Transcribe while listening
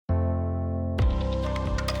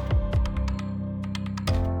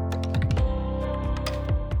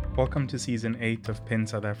Welcome to Season 8 of PEN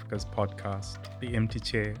South Africa's podcast, The Empty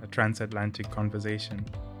Chair, a Transatlantic Conversation.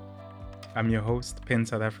 I'm your host, PEN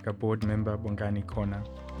South Africa board member Bongani Kona.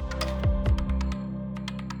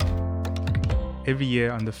 Every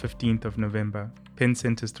year on the 15th of November, PEN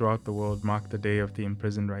centers throughout the world mark the Day of the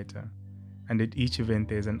Imprisoned Writer, and at each event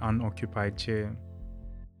there's an unoccupied chair.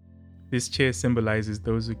 This chair symbolizes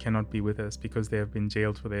those who cannot be with us because they have been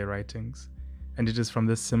jailed for their writings, and it is from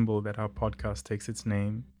this symbol that our podcast takes its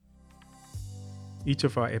name. Each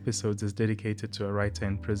of our episodes is dedicated to a writer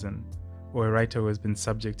in prison, or a writer who has been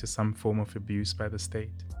subject to some form of abuse by the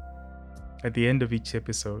state. At the end of each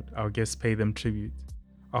episode, our guests pay them tribute,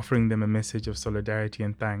 offering them a message of solidarity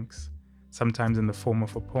and thanks, sometimes in the form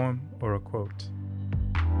of a poem or a quote.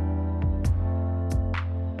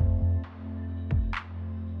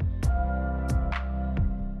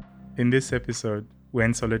 In this episode, we're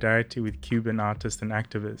in solidarity with Cuban artist and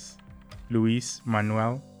activist Luis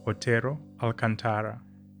Manuel Otero Alcantara.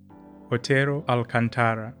 Otero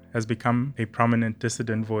Alcantara has become a prominent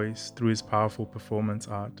dissident voice through his powerful performance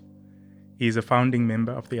art. He is a founding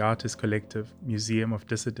member of the artist collective Museum of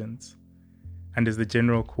Dissidents and is the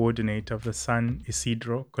general coordinator of the San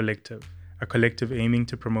Isidro Collective, a collective aiming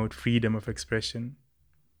to promote freedom of expression.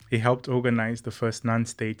 He helped organize the first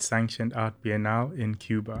non-state sanctioned art biennale in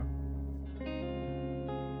Cuba.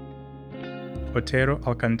 Otero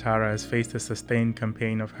Alcantara has faced a sustained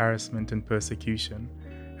campaign of harassment and persecution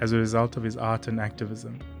as a result of his art and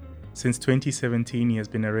activism. Since 2017, he has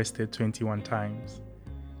been arrested 21 times.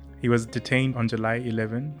 He was detained on July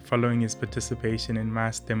 11 following his participation in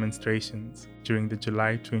mass demonstrations during the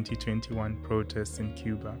July 2021 protests in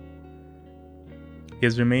Cuba. He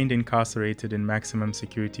has remained incarcerated in maximum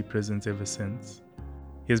security prisons ever since.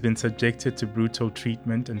 He has been subjected to brutal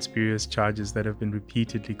treatment and spurious charges that have been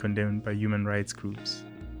repeatedly condemned by human rights groups.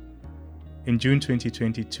 In June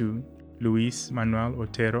 2022, Luis Manuel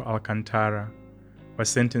Otero Alcantara was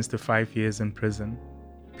sentenced to 5 years in prison.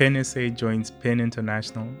 PEN SA joins PEN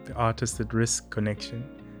International, the Artists at Risk Connection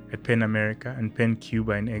at PEN America and PEN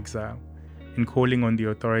Cuba in Exile, in calling on the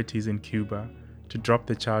authorities in Cuba to drop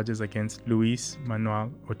the charges against Luis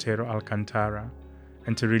Manuel Otero Alcantara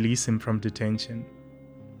and to release him from detention.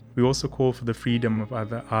 We also call for the freedom of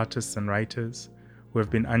other artists and writers who have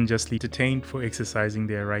been unjustly detained for exercising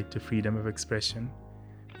their right to freedom of expression.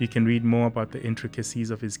 You can read more about the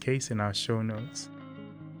intricacies of his case in our show notes.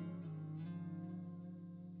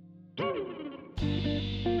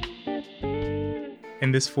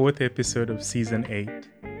 In this fourth episode of Season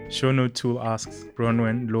 8, Show Note Tool asks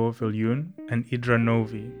Bronwyn, Law-Viljoen, and Idra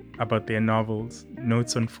Novey about their novels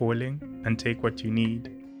Notes on Falling and Take What You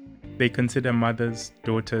Need. They consider mothers,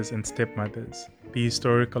 daughters, and stepmothers, the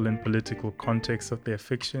historical and political context of their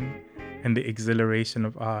fiction, and the exhilaration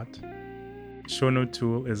of art. Shono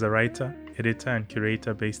Tool is a writer, editor, and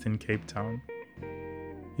curator based in Cape Town.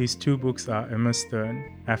 His two books are Emma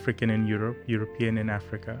Stern, African in Europe, European in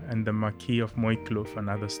Africa, and The Marquis of Mooikloof and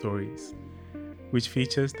Other Stories, which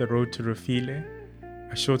features The Road to Refile,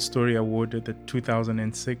 a short story awarded the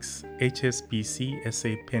 2006 HSBC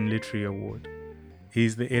SA PEN Literary Award. He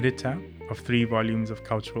is the editor of 3 volumes of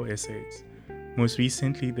cultural essays, most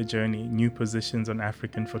recently The Journey, New Positions on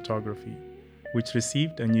African Photography, which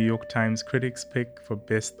received a New York Times Critics' Pick for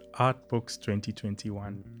Best Art Books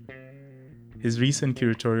 2021. His recent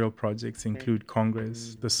curatorial projects include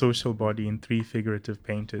Congress, The Social Body in 3 Figurative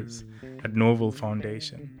Painters at Novey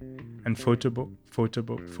Foundation, and Photobook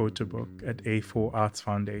at A4 Arts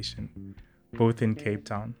Foundation, both in Cape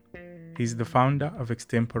Town. He's the founder of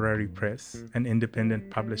Extemporary Press, an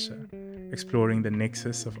independent publisher, exploring the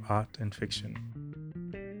nexus of art and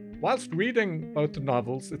fiction. Whilst reading both the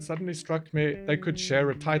novels, it suddenly struck me they could share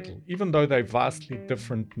a title. Even though they're vastly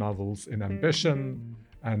different novels in ambition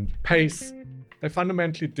and pace, they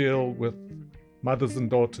fundamentally deal with mothers and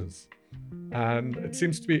daughters. And it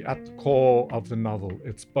seems to be at the core of the novel.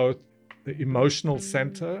 It's both the emotional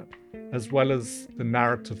center as well as the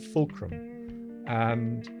narrative fulcrum.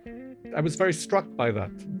 And I was very struck by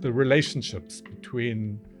that, the relationships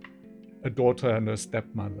between a daughter and her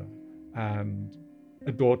stepmother, and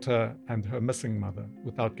a daughter and her missing mother,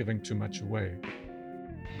 without giving too much away.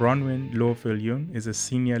 Bronwyn Law-Viljoen is a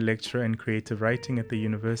senior lecturer in creative writing at the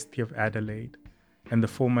University of Adelaide and the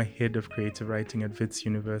former head of creative writing at Wits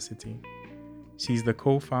University. She's the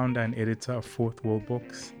co-founder and editor of Fourth Wall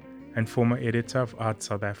Books and former editor of Art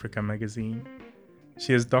South Africa magazine.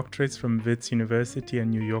 She has doctorates from Wits University and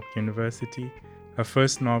New York University. Her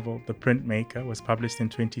first novel, The Printmaker, was published in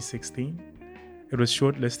 2016. It was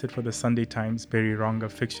shortlisted for the Sunday Times Berry Ronga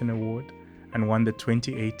Fiction Award and won the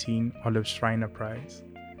 2018 Olive Schreiner Prize.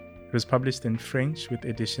 It was published in French with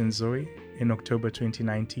Edition Zoe in October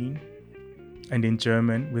 2019 and in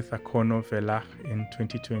German with Law-Viljoen in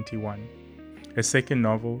 2021. A second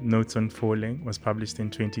novel, Notes on Falling, was published in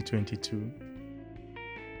 2022.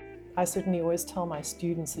 I certainly always tell my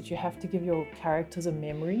students that you have to give your characters a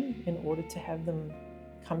memory in order to have them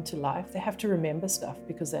come to life. They have to remember stuff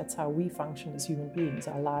because that's how we function as human beings.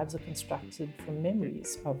 Our lives are constructed from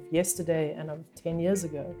memories of yesterday and of 10 years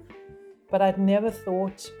ago. But I'd never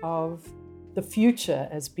thought of the future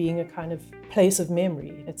as being a kind of place of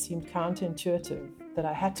memory. It seemed counterintuitive that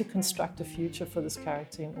I had to construct a future for this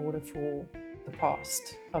character in order for the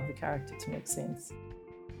past of the character to make sense.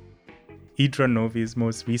 Idra Novey's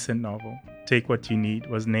most recent novel, Take What You Need,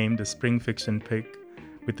 was named a Spring Fiction Pick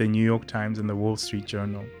with the New York Times and the Wall Street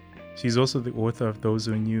Journal. She's also the author of Those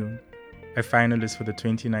Who Knew, a finalist for the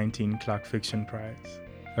 2019 Clark Fiction Prize.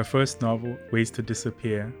 Her first novel, Ways to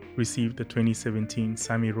Disappear, received the 2017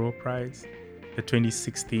 Sammy Rowe Prize, the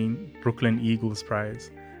 2016 Brooklyn Eagles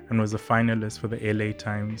Prize, and was a finalist for the LA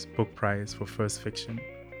Times Book Prize for First Fiction.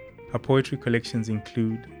 Her poetry collections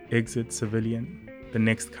include Exit Civilian, The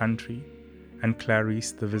Next Country, and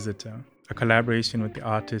Clarice the Visitor, a collaboration with the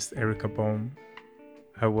artist Erica Bohm.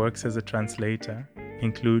 Her works as a translator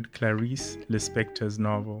include Clarice Lispector's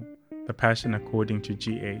novel, The Passion According to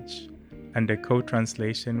G.H., and a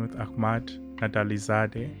co-translation with Ahmad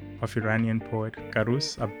Nadalizadeh of Iranian poet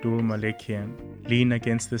Karus Abdul Malekian. Lean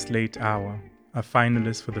Against This Late Hour, a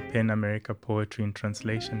finalist for the PEN America Poetry and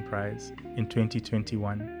Translation Prize in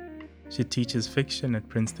 2021. She teaches fiction at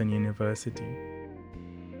Princeton University.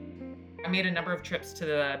 I made a number of trips to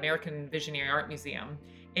the American Visionary Art Museum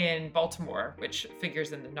in Baltimore, which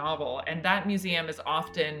figures in the novel. And that museum is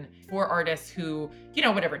often for artists who,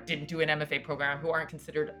 didn't do an MFA program, who aren't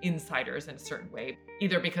considered insiders in a certain way,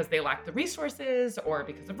 either because they lack the resources or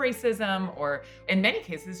because of racism or in many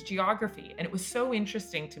cases, geography. And it was so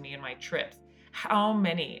interesting to me in my trips, how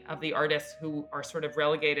many of the artists who are sort of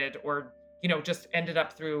relegated or, just ended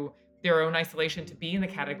up through their own isolation to be in the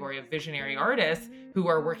category of visionary artists who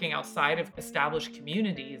are working outside of established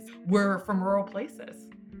communities were from rural places.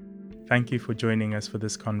 Thank you for joining us for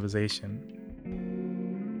this conversation.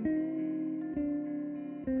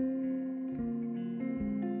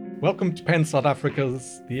 Welcome to PEN South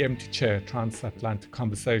Africa's The Empty Chair Transatlantic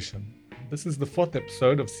Conversation. This is the 4th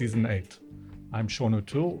episode of Season 8. I'm Sean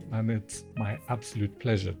O'Toole, and it's my absolute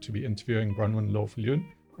pleasure to be interviewing Bronwyn Law-Viljoen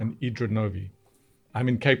and Idra Novey. I'm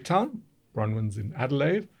in Cape Town, Bronwyn's in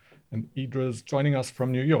Adelaide, and Idra's joining us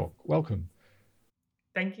from New York. Welcome.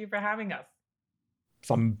 Thank you for having us.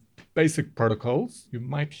 Some basic protocols. You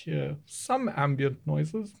might hear some ambient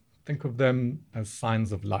noises. Think of them as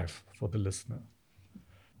signs of life for the listener.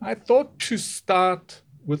 I thought to start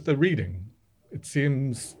with the reading. It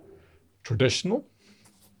seems traditional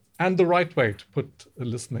and the right way to put a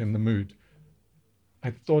listener in the mood. I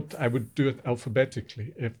thought I would do it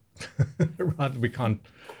alphabetically if rather we can't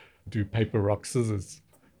do paper, rock, scissors.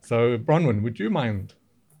 So Bronwyn, would you mind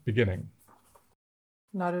beginning?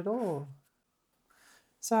 Not at all.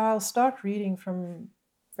 So I'll start reading from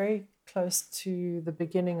very close to the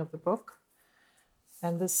beginning of the book.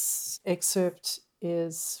 And this excerpt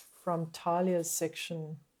is from Talia's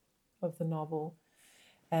section of the novel.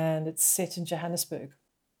 And it's set in Johannesburg.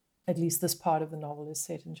 At least this part of the novel is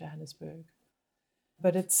set in Johannesburg.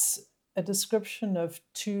 But it's a description of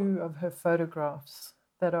 2 of her photographs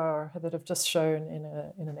that have just shown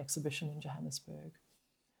in an exhibition in Johannesburg.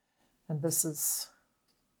 And this is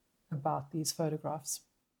about these photographs.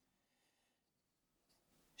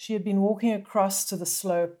 She had been walking across to the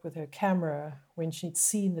slope with her camera when she'd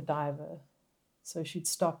seen the diver. So she'd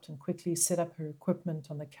stopped and quickly set up her equipment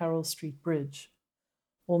on the Carroll Street Bridge,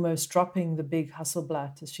 almost dropping the big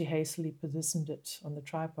Hasselblad as she hastily positioned it on the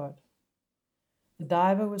tripod. The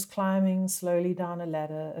diver was climbing slowly down a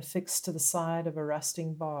ladder affixed to the side of a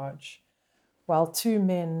rusting barge, while 2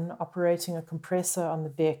 men operating a compressor on the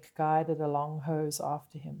deck guided a long hose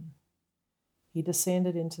after him. He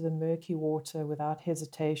descended into the murky water without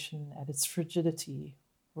hesitation at its frigidity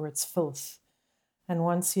or its filth, and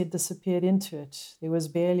once he had disappeared into it, there was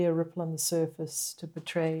barely a ripple on the surface to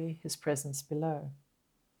betray his presence below.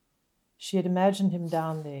 She had imagined him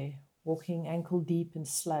down there, walking ankle-deep in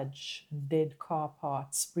sludge and dead car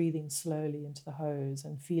parts, breathing slowly into the hose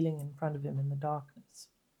and feeling in front of him in the darkness.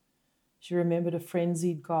 She remembered a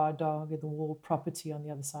frenzied guard dog at the walled property on the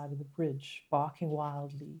other side of the bridge, barking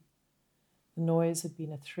wildly. The noise had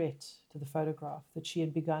been a threat to the photograph that she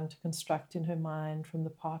had begun to construct in her mind from the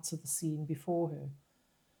parts of the scene before her.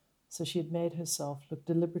 So she had made herself look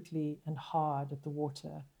deliberately and hard at the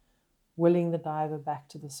water, willing the diver back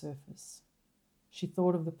to the surface. She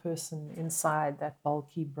thought of the person inside that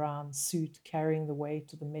bulky brown suit carrying the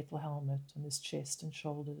weight of the metal helmet on his chest and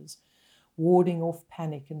shoulders, warding off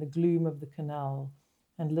panic in the gloom of the canal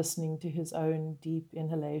and listening to his own deep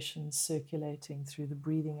inhalations circulating through the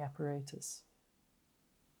breathing apparatus.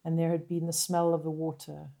 And there had been the smell of the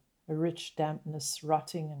water, a rich dampness,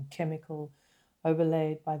 rotting and chemical,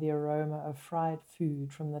 overlaid by the aroma of fried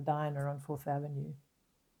food from the diner on 4th Avenue.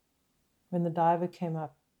 When the diver came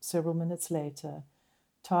up several minutes later,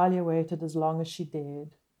 Talia waited as long as she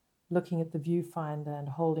dared, looking at the viewfinder and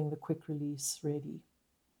holding the quick release ready.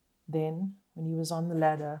 Then, when he was on the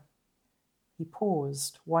ladder, he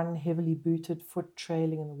paused, one heavily booted foot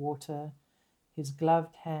trailing in the water, his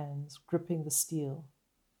gloved hands gripping the steel,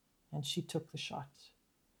 and she took the shot.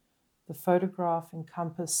 The photograph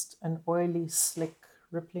encompassed an oily slick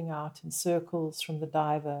rippling out in circles from the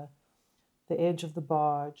diver, the edge of the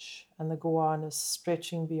barge, and the goannas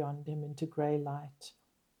stretching beyond him into grey light,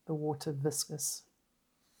 the water viscous.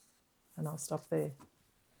 And I'll stop there.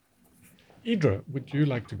 Idra, would you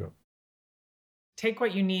like to go? Take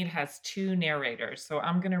What You Need has two narrators. So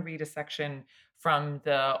I'm going to read a section from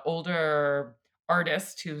the older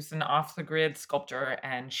artist who's an off-the-grid sculptor,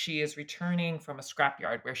 and she is returning from a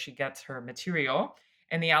scrapyard where she gets her material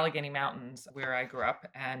in the Allegheny Mountains where I grew up,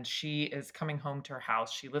 and she is coming home to her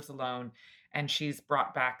house. She lives alone, and she's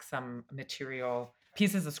brought back some material,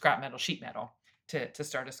 pieces of scrap metal, sheet metal, to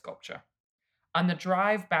start a sculpture. On the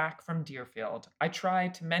drive back from Deerfield, I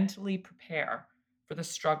tried to mentally prepare for the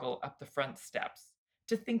struggle up the front steps,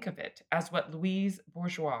 to think of it as what Louise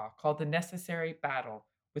Bourgeois called the necessary battle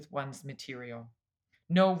with one's material.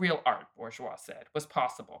 No real art, Bourgeois said, was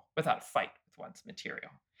possible without a fight with one's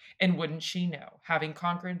material. And wouldn't she know, having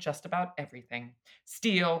conquered just about everything,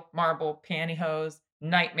 steel, marble, pantyhose,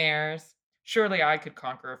 nightmares, surely I could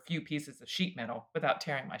conquer a few pieces of sheet metal without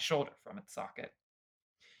tearing my shoulder from its socket.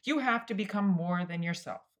 You have to become more than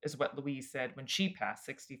yourself, is what Louise said when she passed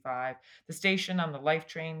 65, the station on the life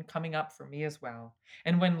train coming up for me as well.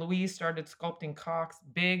 And when Louise started sculpting cocks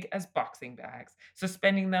big as boxing bags,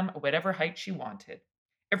 suspending them at whatever height she wanted.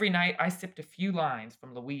 Every night I sipped a few lines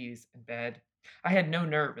from Louise in bed. I had no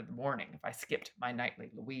nerve in the morning if I skipped my nightly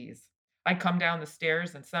Louise. I'd come down the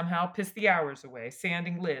stairs and somehow piss the hours away,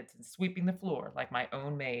 sanding lids and sweeping the floor like my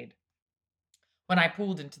own maid. When I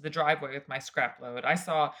pulled into the driveway with my scrap load, I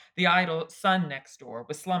saw the idle son next door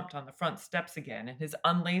was slumped on the front steps again in his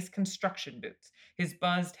unlaced construction boots, his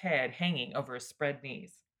buzzed head hanging over his spread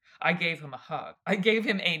knees. I gave him a hug. I gave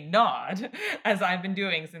him a nod, as I've been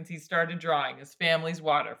doing since he started drawing his family's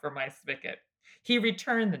water for my spigot. He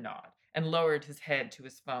returned the nod and lowered his head to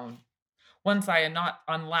his phone. Once I had not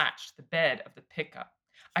unlatched the bed of the pickup,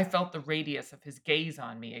 I felt the radius of his gaze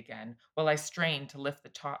on me again while I strained to lift the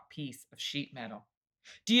top piece of sheet metal.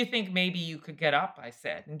 Do you think maybe you could get up, I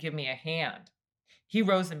said, and give me a hand? He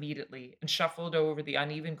rose immediately and shuffled over the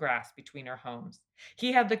uneven grass between our homes.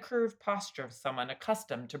 He had the curved posture of someone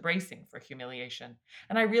accustomed to bracing for humiliation,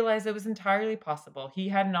 and I realized it was entirely possible he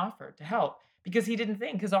hadn't offered to help because he didn't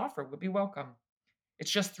think his offer would be welcome.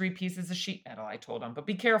 It's just 3 pieces of sheet metal, I told him, but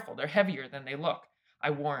be careful, they're heavier than they look,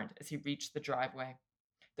 I warned as he reached the driveway.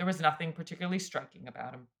 There was nothing particularly striking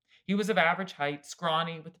about him. He was of average height,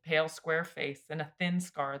 scrawny, with a pale, square face and a thin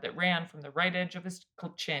scar that ran from the right edge of his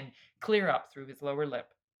chin clear up through his lower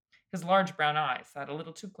lip. His large brown eyes sat a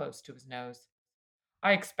little too close to his nose.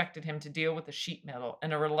 I expected him to deal with the sheet metal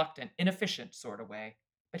in a reluctant, inefficient sort of way,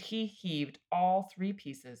 but he heaved all 3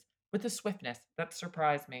 pieces with a swiftness that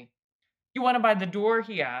surprised me. You want to buy the door?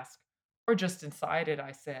 He asked. Or just inside it,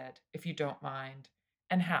 I said, if you don't mind.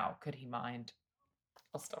 And how could he mind?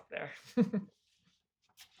 I'll stop there.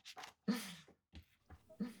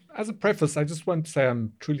 As a preface, I just want to say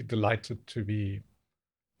I'm truly delighted to be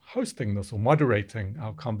hosting this or moderating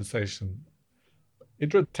our conversation.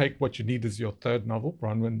 Idra, Take What You Need is your third novel.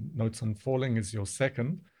 Bronwyn, Notes on Falling is your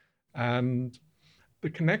second. And the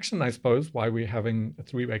connection, I suppose, why we're having a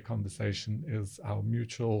three-way conversation is our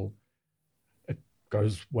mutual, it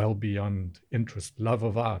goes well beyond interest, love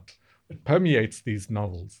of art. It permeates these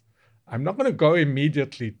novels. I'm not going to go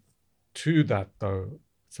immediately to that, though.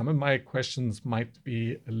 Some of my questions might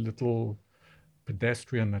be a little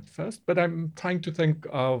pedestrian at first, but I'm trying to think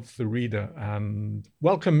of the reader and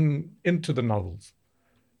welcome into the novels.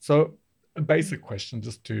 So a basic question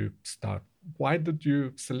just to start. Why did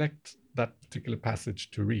you select that particular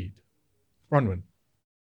passage to read? Bronwyn.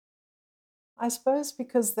 I suppose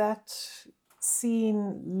because that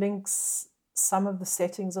scene links some of the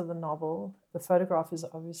settings of the novel. The photograph is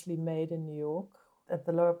obviously made in New York at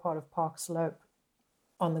the lower part of Park Slope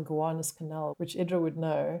on the Gowanus Canal, which Idra would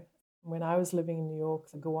know. When I was living in New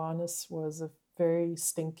York, the Gowanus was a very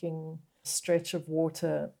stinking stretch of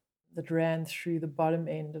water that ran through the bottom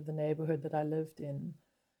end of the neighborhood that I lived in.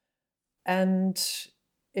 And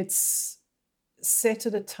it's set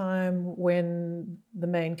at a time when the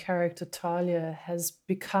main character, Talia, has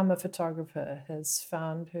become a photographer, has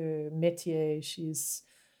found her métier. She's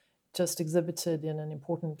just exhibited in an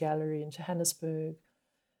important gallery in Johannesburg.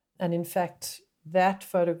 And in fact, that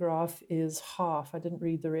photograph is half, I didn't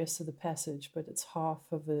read the rest of the passage, but it's half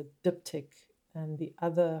of a diptych. And the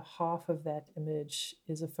other half of that image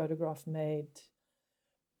is a photograph made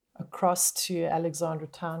across to Alexandra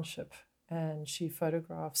Township. And she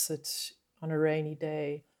photographs it on a rainy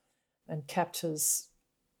day and captures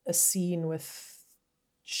a scene with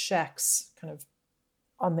shacks kind of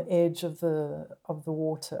on the edge of the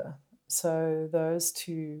water. So those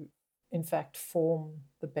two, in fact, form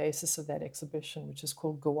the basis of that exhibition, which is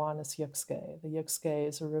called Gowanus Yukskei. The Yukskei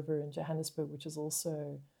is a river in Johannesburg, which has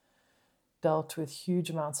also dealt with huge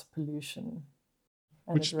amounts of pollution.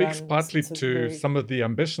 Which speaks partly to some of the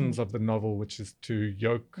ambitions of the novel, which is to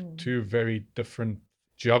yoke two very different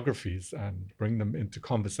geographies and bring them into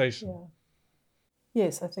conversation. Yeah.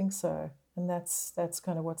 Yes, I think so. And that's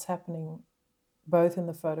kind of what's happening both in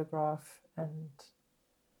the photograph and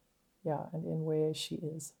in where she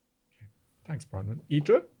is. Okay. Thanks, Bronwyn.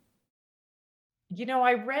 Idra?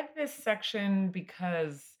 I read this section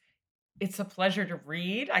because it's a pleasure to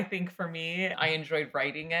read. I think for me, I enjoyed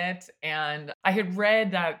writing it. And I had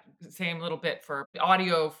read that same little bit for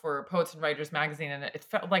audio for Poets and Writers magazine. And it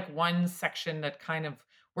felt like one section that kind of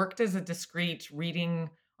worked as a discrete reading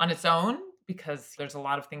on its own, because there's a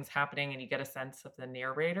lot of things happening and you get a sense of the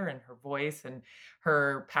narrator and her voice and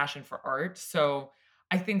her passion for art. So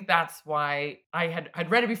I think that's why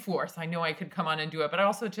I'd read it before, so I know I could come on and do it. But I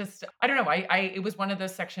also just, I don't know, it was one of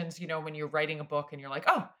those sections, when you're writing a book and you're like,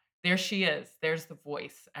 oh, there she is, there's the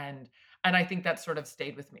voice. And I think that sort of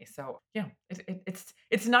stayed with me. So yeah,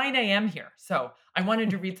 it's 9 a.m. here. So I wanted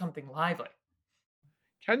to read something lively.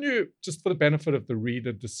 Can you, just for the benefit of the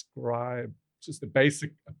reader, describe just a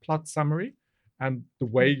basic plot summary and the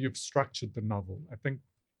way you've structured the novel? I think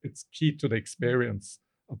it's key to the experience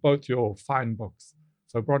of both your fine books.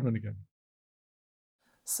 So Bronwyn again.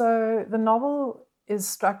 So the novel is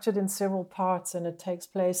structured in several parts and it takes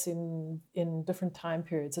place in different time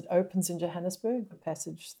periods. It opens in Johannesburg. The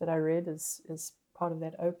passage that I read is part of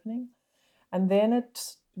that opening. And then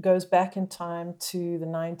it goes back in time to the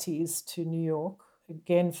 90s to New York,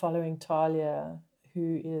 again following Talia,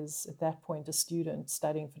 who is at that point a student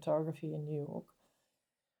studying photography in New York.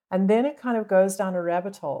 And then it kind of goes down a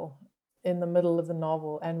rabbit hole in the middle of the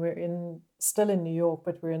novel, and we're still in New York,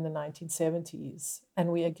 but we're in the 1970s.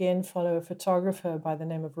 And we again follow a photographer by the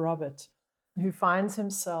name of Robert, who finds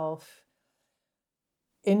himself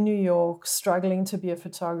in New York struggling to be a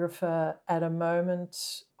photographer at a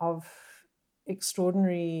moment of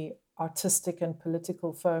extraordinary artistic and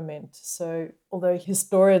political foment. So although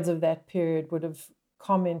historians of that period would have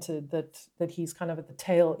commented that he's kind of at the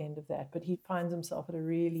tail end of that, but he finds himself at a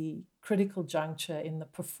really critical juncture in the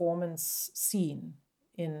performance scene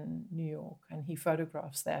in New York, and he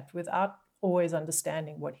photographs that without always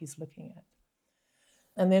understanding what he's looking at.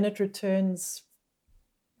 And then it returns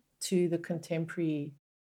to the contemporary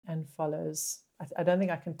and follows. I don't think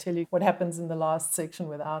I can tell you what happens in the last section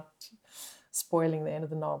without spoiling the end of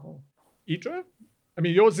the novel. Idra? I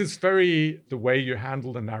mean, yours is the way you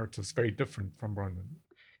handle the narrative is very different from Bronwyn.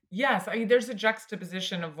 Yes, I mean, there's a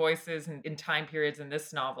juxtaposition of voices in time periods in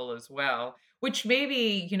this novel as well, which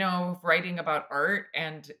maybe, writing about art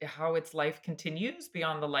and how its life continues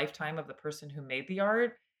beyond the lifetime of the person who made the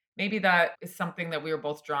art, maybe that is something that we were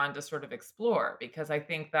both drawn to sort of explore, because I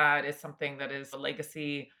think that is something that is a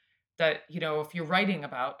legacy that, if you're writing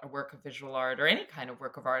about a work of visual art or any kind of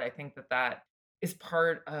work of art, I think that is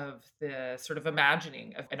part of the sort of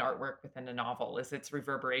imagining of an artwork within a novel, is its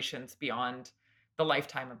reverberations beyond the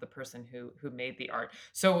lifetime of the person who made the art.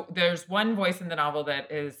 So there's one voice in the novel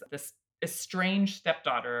that is this estranged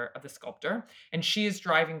stepdaughter of the sculptor, and she is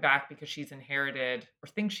driving back because she's inherited, or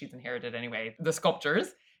thinks she's inherited anyway, the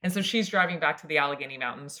sculptures. And so she's driving back to the Allegheny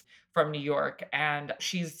Mountains from New York, and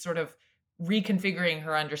she's sort of reconfiguring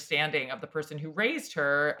her understanding of the person who raised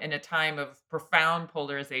her in a time of profound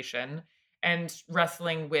polarization and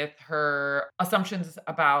wrestling with her assumptions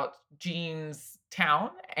about Jean's town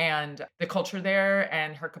and the culture there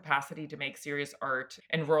and her capacity to make serious art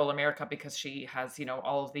in rural America, because she has,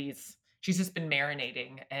 all of these, she's just been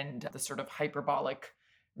marinating in the sort of hyperbolic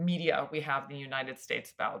media we have in the United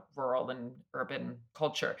States about rural and urban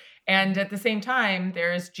culture. And at the same time,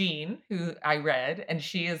 there's Jean, who I read, and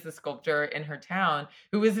she is the sculptor in her town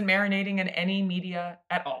who isn't marinating in any media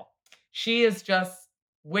at all. She is just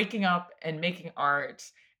waking up and making art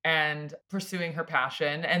and pursuing her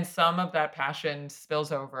passion. And some of that passion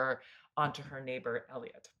spills over onto her neighbor,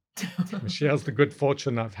 Elliot. She has the good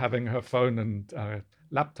fortune of having her phone and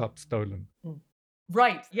laptop stolen.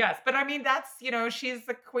 Right. Yes. But I mean, that's, she's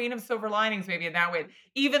the queen of silver linings, maybe in that way.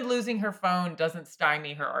 Even losing her phone doesn't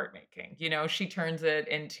stymie her art making. She turns it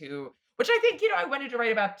into, which I think, I wanted to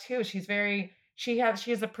write about too. She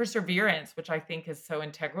has a perseverance, which I think is so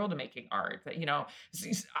integral to making art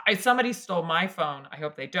that, somebody stole my phone. I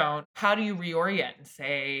hope they don't. How do you reorient and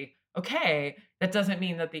say, okay, that doesn't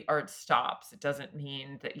mean that the art stops. It doesn't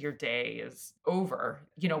mean that your day is over.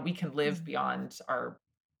 We can live beyond our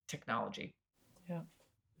technology. Yeah.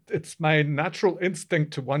 It's my natural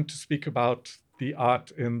instinct to want to speak about the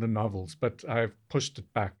art in the novels, but I've pushed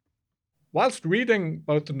it back. Whilst reading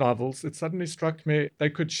both the novels, it suddenly struck me they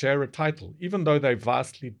could share a title. Even though they're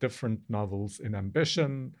vastly different novels in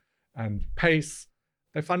ambition and pace,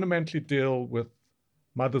 they fundamentally deal with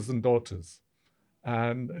mothers and daughters.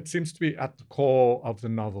 And it seems to be at the core of the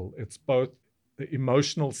novel. It's both the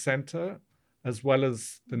emotional center as well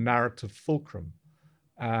as the narrative fulcrum.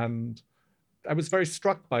 And I was very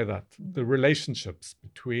struck by that, the relationships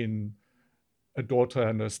between a daughter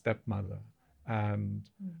and her stepmother, and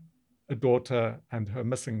a daughter and her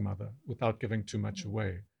missing mother, without giving too much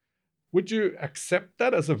away. Would you accept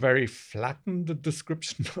that as a very flattened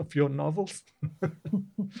description of your novels?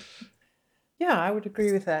 Yeah, I would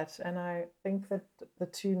agree with that. And I think that the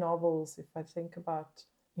two novels, if I think about,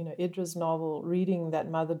 Idra's novel, reading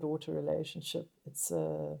that mother-daughter relationship, it's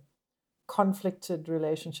a conflicted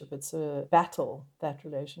relationship. It's a battle, that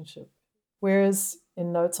relationship. Whereas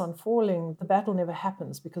in Notes on Falling, the battle never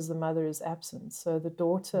happens because the mother is absent. So the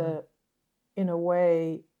daughter, in a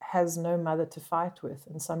way, has no mother to fight with,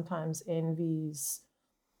 and sometimes envies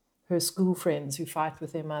her school friends who fight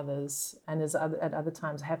with their mothers, and is at other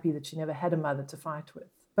times happy that she never had a mother to fight with.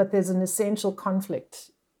 But there's an essential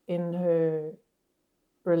conflict in her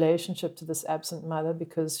relationship to this absent mother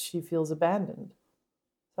because she feels abandoned.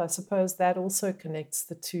 So I suppose that also connects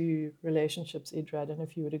the two relationships, Idra. I don't know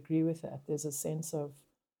if you would agree with that. There's a sense of,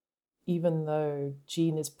 even though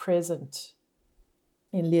Jean is present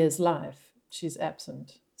in Leah's life, she's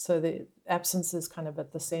absent. So the absence is kind of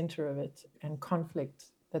at the center of it, and conflict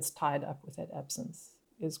that's tied up with that absence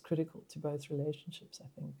is critical to both relationships, I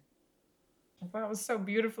think. That was so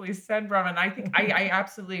beautifully said, Bronwyn. I think I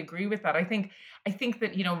absolutely agree with that. I think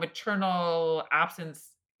that, maternal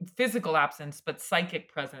absence, physical absence, but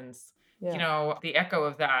psychic presence, the echo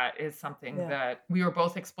of that is something that we were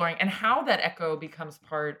both exploring, and how that echo becomes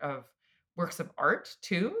part of works of art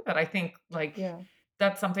too, that I think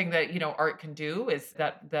that's something that, art can do, is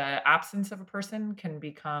that the absence of a person can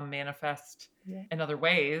become manifest in other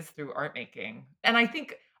ways through art making. And I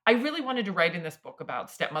think I really wanted to write in this book about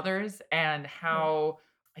stepmothers and how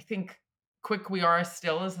I think quick we are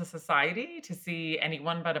still as a society to see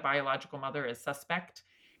anyone but a biological mother as suspect.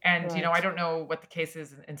 And, I don't know what the case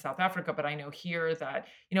is in South Africa, but I know here that,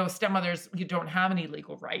 stepmothers, you don't have any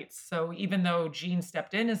legal rights. So even though Jean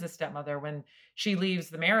stepped in as a stepmother, when she leaves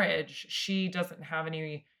the marriage, she doesn't have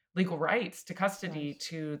any legal rights to custody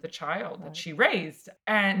to the child that she raised.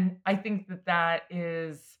 And I think that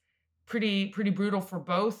is pretty brutal for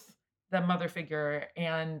both the mother figure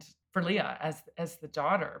and for Leah as the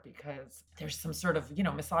daughter, because there's some sort of,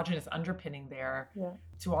 misogynist underpinning there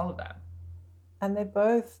to all of that. And they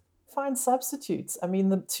both find substitutes. I mean,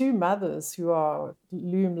 the two mothers who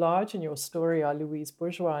loom large in your story are Louise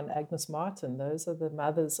Bourgeois and Agnes Martin. Those are the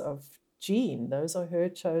mothers of Jean. Those are her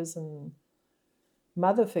chosen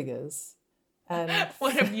mother figures. And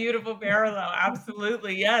what a beautiful parallel.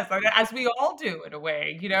 Absolutely. Yes. As we all do in a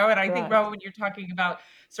way, and I think, Rowan, when you're talking about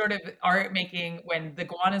sort of art making, when the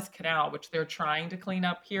Gowanus Canal, which they're trying to clean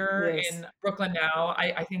up here in Brooklyn now,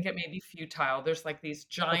 I think it may be futile. There's like these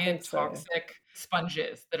giant toxic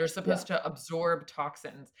sponges that are supposed to absorb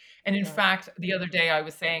toxins. And in fact, the other day I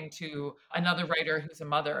was saying to another writer who's a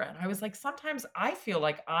mother, and I was like, sometimes I feel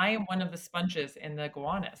like I am one of the sponges in the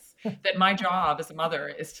Gowanus, that my job as a mother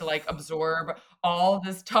is to like absorb all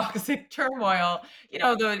this toxic turmoil.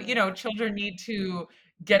 Children need to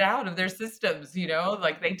get out of their systems,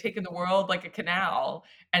 like they take in the world like a canal.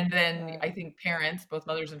 And then I think parents, both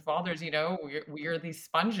mothers and fathers, we're these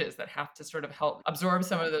sponges that have to sort of help absorb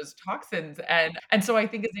some of those toxins. And so I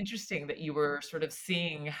think it's interesting that you were sort of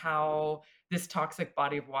seeing how this toxic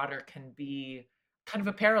body of water can be kind of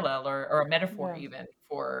a parallel or a metaphor even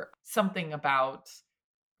for something about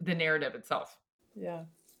the narrative itself. Yeah.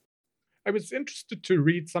 I was interested to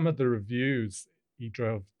read some of the reviews,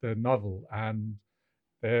 Idra, of the novel, and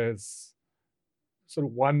there's sort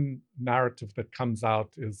of one narrative that comes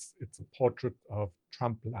out is it's a portrait of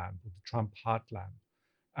Trump land, or the Trump heartland,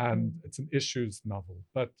 and it's an issues novel.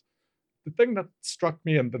 But the thing that struck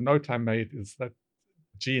me in the note I made is that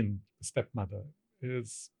Jean, the stepmother,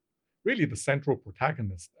 is really the central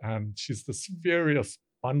protagonist, and she's this furious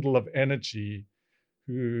bundle of energy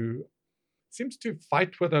who seems to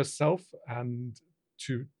fight with herself and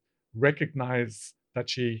to recognize that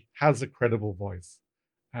she has a credible voice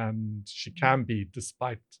and she can be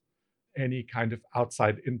despite any kind of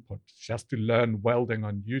outside input. She has to learn welding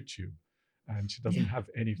on YouTube and she doesn't have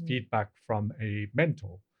any feedback from a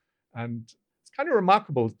mentor. And it's kind of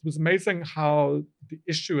remarkable. It was amazing how the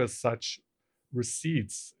issue as such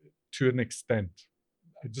recedes to an extent,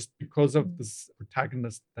 just because of this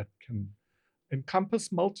protagonist that can encompass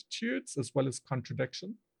multitudes as well as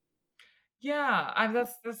contradiction. Yeah,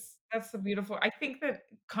 that's a beautiful. I think that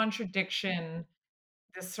contradiction,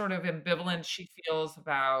 this sort of ambivalence she feels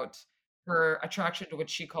about her attraction to what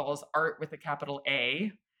she calls art with a capital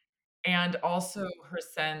A, and also her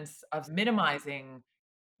sense of minimizing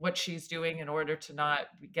what she's doing in order to not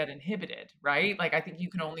get inhibited, right? Like, I think you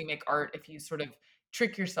can only make art if you sort of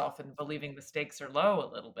trick yourself in believing the stakes are low a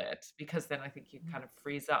little bit, because then I think you kind of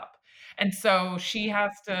freeze up. And so she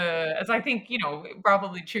has to, as I think,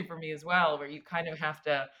 probably true for me as well, where you kind of have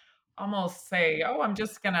to almost say, oh, I'm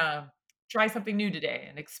just gonna try something new today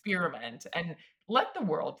and experiment and let the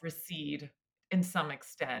world recede in some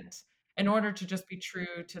extent in order to just be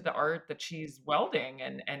true to the art that she's welding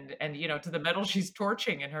and to the metal she's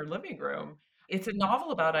torching in her living room. It's a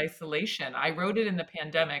novel about isolation. I wrote it in the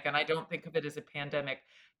pandemic, and I don't think of it as a pandemic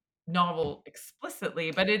novel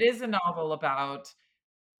explicitly, but it is a novel about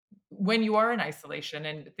when you are in isolation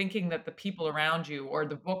and thinking that the people around you or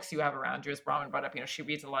the books you have around you, as Bronwyn brought up, she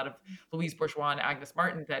reads a lot of Louise Bourgeois and Agnes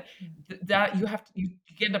Martin, that you have to, you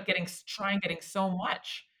end up getting so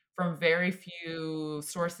much from very few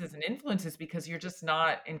sources and influences because you're just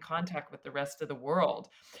not in contact with the rest of the world.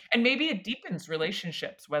 And maybe it deepens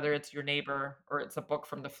relationships, whether it's your neighbor or it's a book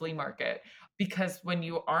from the flea market, because when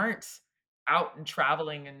you aren't out and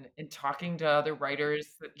traveling and talking to other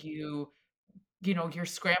writers that you're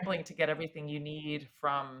scrambling to get everything you need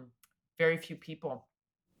from very few people.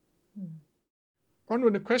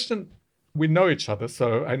 Bronwyn, a question. We know each other,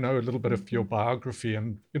 so I know a little bit of your biography,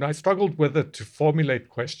 and I struggled whether to formulate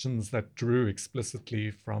questions that drew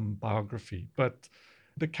explicitly from biography. But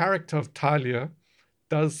the character of Talia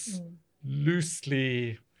does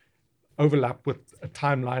loosely overlap with a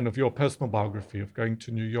timeline of your personal biography of going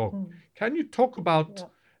to New York. Can you talk about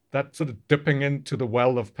that sort of dipping into the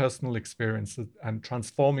well of personal experiences and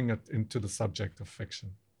transforming it into the subject of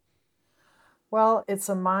fiction? Well, it's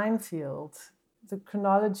a minefield. The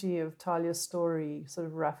chronology of Talia's story sort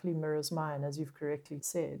of roughly mirrors mine, as you've correctly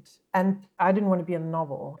said. And I didn't want to be in a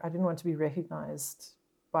novel. I didn't want to be recognized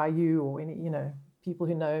by you or any, people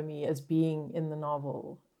who know me as being in the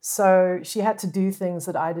novel. So she had to do things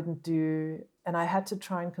that I didn't do, and I had to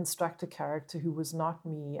try and construct a character who was not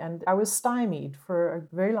me. And I was stymied for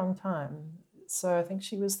a very long time. So I think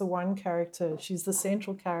she was the one character, she's the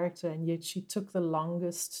central character, and yet she took the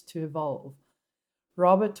longest to evolve.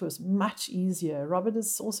 Robert was much easier. Robert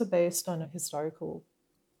is also based on a historical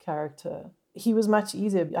character. He was much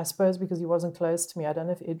easier, I suppose, because he wasn't close to me. I don't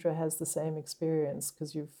know if Idra has the same experience,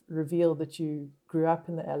 because you've revealed that you grew up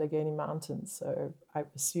in the Allegheny Mountains. So I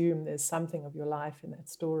assume there's something of your life in that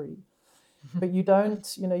story. But you don't,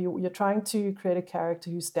 you're trying to create a character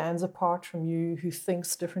who stands apart from you, who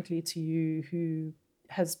thinks differently to you, who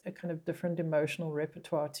has a kind of different emotional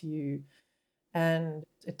repertoire to you. And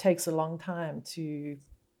it takes a long time to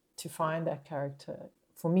find that character,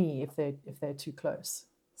 for me, if they're too close.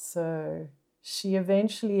 So she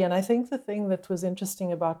eventually, and I think the thing that was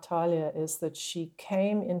interesting about Talia is that she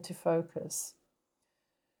came into focus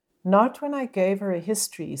not when I gave her a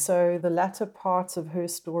history. So the latter parts of her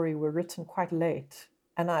story were written quite late.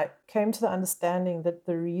 And I came to the understanding that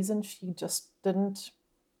the reason she just didn't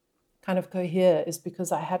kind of cohere is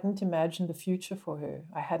because I hadn't imagined a future for her.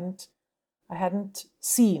 I hadn't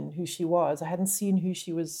seen who she was. I hadn't seen who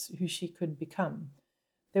she could become.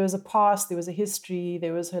 There was a past, there was a history,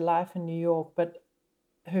 there was her life in New York, but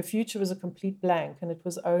her future was a complete blank. And it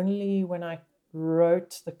was only when I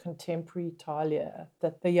wrote the contemporary Talia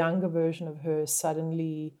that the younger version of her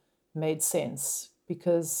suddenly made sense.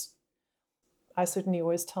 Because I certainly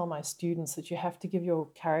always tell my students that you have to give your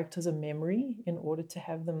characters a memory in order to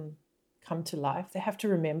have them come to life. They have to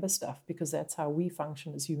remember stuff, because that's how we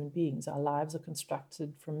function as human beings. Our lives are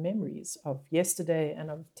constructed from memories of yesterday and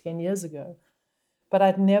of 10 years ago. But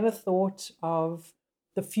I'd never thought of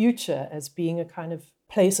the future as being a kind of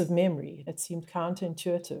place of memory. It seemed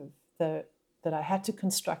counterintuitive that I had to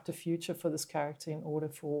construct a future for this character in order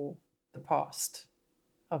for the past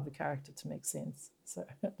of the character to make sense. So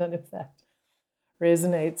I don't know if that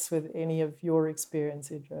resonates with any of your experience,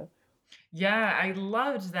 Idra. Yeah, I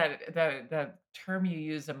loved that term you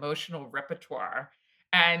use, emotional repertoire.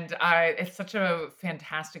 And it's such a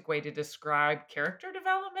fantastic way to describe character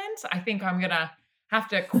development. I think I'm gonna have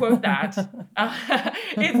to quote that.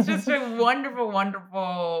 It's just a wonderful,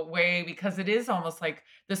 wonderful way because it is almost like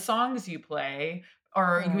the songs you play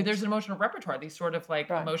or there's Right, an emotional repertoire, these sort of like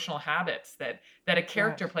right, emotional habits that a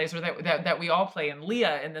character right. plays or that we all play. And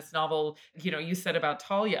Leah in this novel, you said about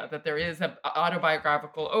Talia that there is a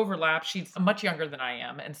autobiographical overlap. She's much younger than I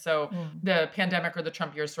am. And so Mm, the pandemic or the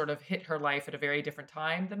Trump years sort of hit her life at a very different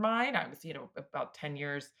time than mine. I was, about 10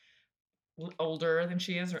 years older than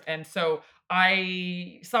she is. And so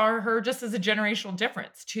I saw her just as a generational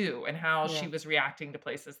difference too, and how she yeah, was reacting to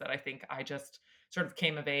places that I think I just sort of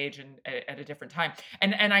came of age and at a different time.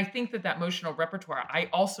 And I think that emotional repertoire, I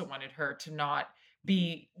also wanted her to not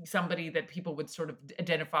be somebody that people would sort of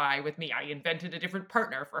identify with me. I invented a different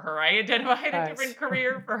partner for her. I identified a different right.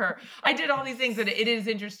 career for her. I did all these things. And it is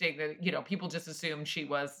interesting that, people just assumed she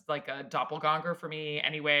was like a doppelganger for me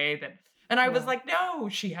anyway, and I was Yeah, like, no,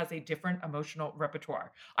 she has a different emotional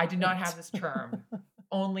repertoire. I did not have right. this term.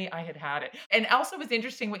 Only I had had it. And also, it was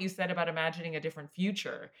interesting what you said about imagining a different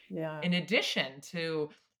future, Yeah, in addition to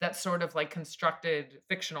that sort of like constructed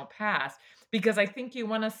fictional past, because I think you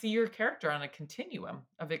want to see your character on a continuum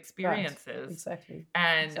of right. experiences Exactly,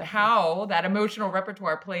 and exactly. how that emotional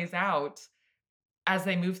repertoire plays out as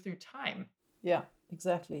they move through time. Yeah,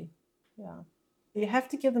 exactly. Yeah. You have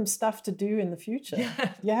to give them stuff to do in the future.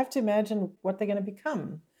 Yeah. You have to imagine what they're going to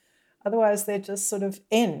become. Otherwise, they just sort of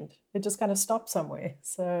end. They just kind of stop somewhere.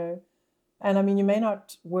 So, and I mean, you may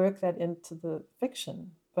not work that into the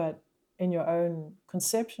fiction, but in your own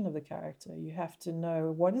conception of the character, you have to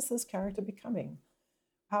know, what is this character becoming?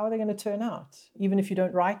 How are they going to turn out? Even if you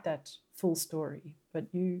don't write that full story,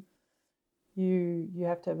 but you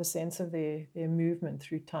have to have a sense of their movement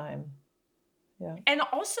through time. Yeah. And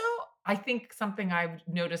also, I think something I've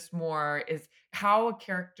noticed more is how a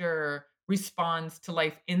character responds to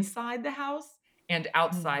life inside the house and Mm,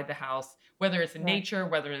 outside the house, whether it's in right. nature,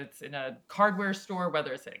 whether it's in a hardware store,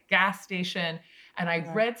 whether it's at a gas station. And I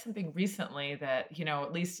Right. read something recently that,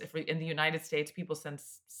 at least if in the United States, people spend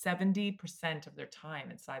 70% of their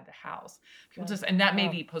time inside the house. People Right. just, and that may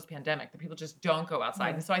Wow. be post pandemic, that people just don't go outside.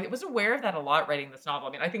 Yeah. And so I was aware of that a lot writing this novel.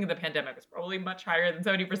 I mean, I think the pandemic was probably much higher than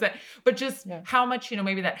 70%, but just Yeah. how much,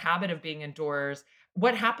 maybe that habit of being indoors,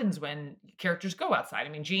 what happens when characters go outside? I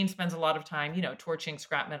mean, Jean spends a lot of time, torching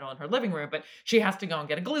scrap metal in her living room, but she has to go and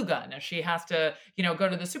get a glue gun, or she has to, go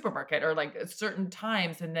to the supermarket or like at certain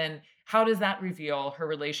times. And then how does that reveal her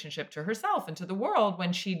relationship to herself and to the world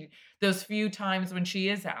when those few times when she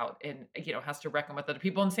is out and, has to reckon with other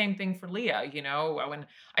people? And same thing for Leah, when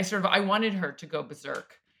I wanted her to go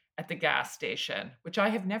berserk at the gas station, which I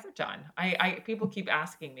have never done. People keep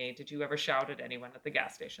asking me, "Did you ever shout at anyone at the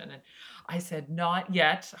gas station?" And I said, "Not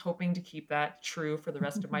yet," hoping to keep that true for the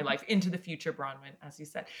rest of my life into the future, Bronwyn, as you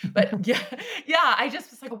said. But yeah, yeah, I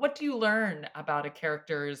just was like, what do you learn about a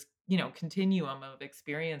character's, continuum of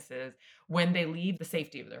experiences when they leave the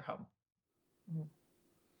safety of their home? Mm,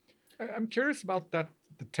 I'm curious about that,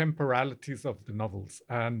 the temporalities of the novels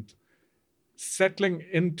and settling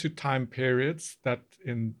into time periods that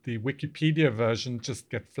in the Wikipedia version just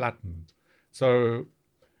get flattened. So,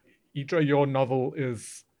 Idra, your novel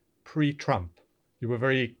is pre-Trump. You were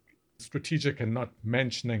very strategic in not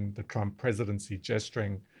mentioning the Trump presidency,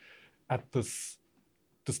 gesturing at this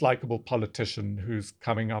dislikable politician who's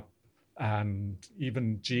coming up, and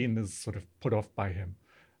even Jean is sort of put off by him.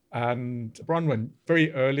 And Bronwyn,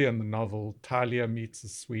 very early in the novel, Talia meets a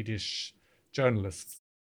Swedish journalist,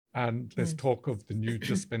 and there's mm, talk of the new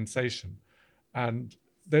dispensation. And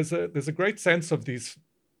there's a great sense of these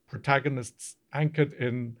protagonists anchored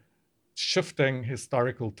in shifting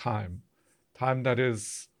historical time that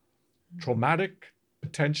is traumatic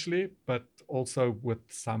potentially, but also with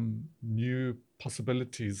some new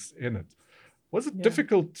possibilities in it. Was it yeah.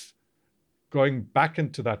 difficult going back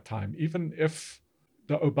into that time, even if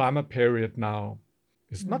the Obama period now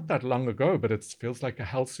is not Mm, that long ago, but it feels like a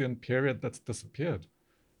halcyon period that's disappeared?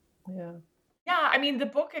 yeah. Yeah, I mean, the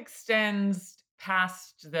book extends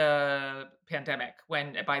past the pandemic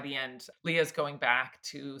when by the end, Leah's going back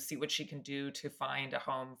to see what she can do to find a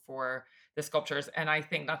home for the sculptures. And I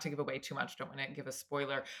think, not to give away too much, don't want to give a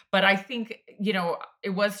spoiler, but I think, it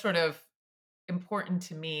was sort of important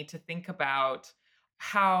to me to think about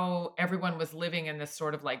how everyone was living in this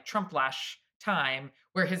sort of like Trump-lash time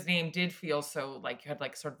where his name did feel so like you had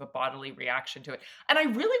like sort of a bodily reaction to it. And I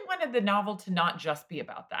really wanted the novel to not just be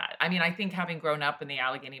about that. I mean, I think having grown up in the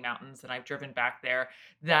Allegheny Mountains and I've driven back there,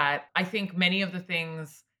 that I think many of the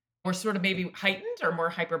things were sort of maybe heightened or more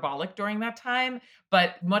hyperbolic during that time.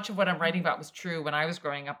 But much of what I'm writing about was true when I was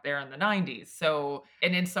growing up there in the 90s. So,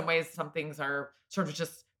 and in some ways, some things are sort of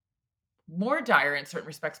just more dire in certain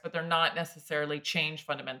respects, but they're not necessarily changed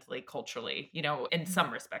fundamentally culturally, in some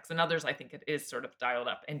respects. In others, I think it is sort of dialed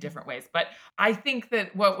up in different ways. But I think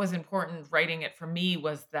that what was important writing it for me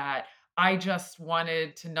was that I just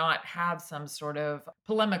wanted to not have some sort of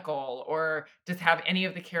polemical or just have any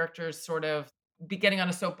of the characters sort of be getting on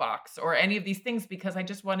a soapbox or any of these things, because I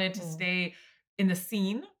just wanted to stay in the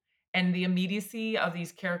scene and the immediacy of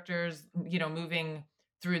these characters, moving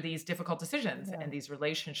through these difficult decisions and these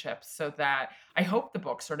relationships, so that I hope the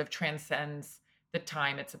book sort of transcends the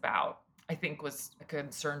time it's about, I think was a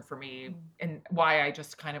concern for me, and why I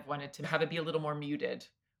just kind of wanted to have it be a little more muted,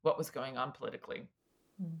 what was going on politically.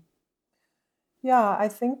 Yeah, I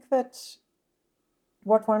think that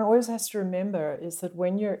what one always has to remember is that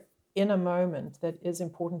when you're in a moment that is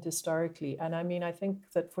important historically, and I mean, I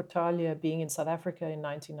think that for Talia being in South Africa in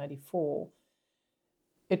 1994,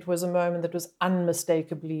 it was a moment that was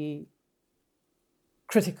unmistakably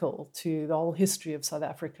critical to the whole history of South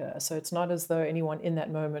Africa. So it's not as though anyone in that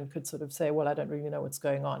moment could sort of say, well, I don't really know what's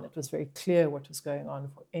going on. It was very clear what was going on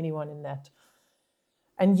for anyone in that.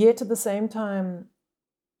 And yet at the same time,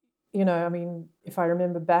 I mean, if I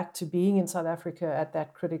remember back to being in South Africa at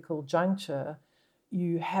that critical juncture,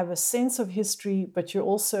 you have a sense of history, but you're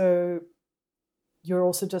also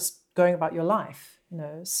just going about your life,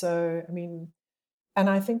 So, I mean, and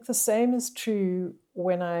I think the same is true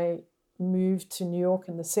when I moved to New York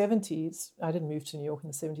in the 70s. I didn't move to New York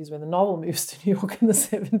in the 70s when the novel moves to New York in the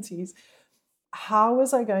 70s. How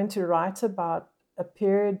was I going to write about a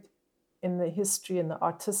period in the history and the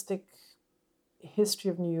artistic history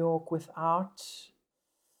of New York without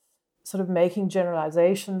sort of making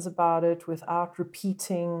generalizations about it, without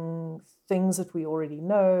repeating things that we already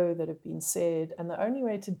know that have been said? And the only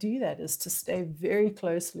way to do that is to stay very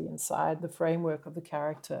closely inside the framework of the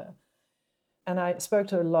character. And I spoke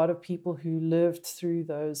to a lot of people who lived through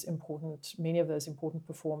many of those important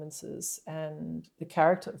performances. And the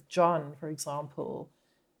character of John, for example,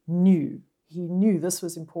 he knew this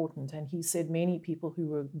was important. And he said many people who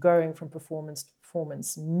were going from performance to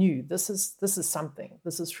performance knew this is something,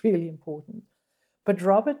 this is really important. But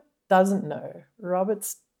Robert doesn't know.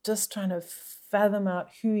 Robert's just trying to fathom out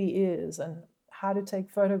who he is and how to take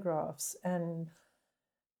photographs and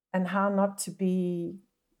how not to be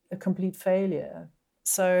a complete failure.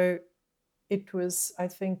 So it was, I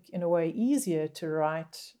think, in a way easier to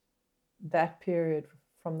write that period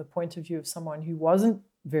from the point of view of someone who wasn't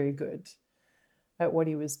very good at what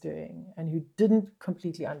he was doing and who didn't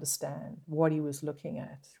completely understand what he was looking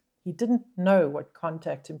at. He didn't know what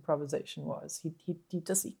contact improvisation was.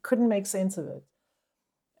 He couldn't make sense of it.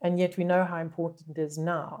 And yet we know how important it is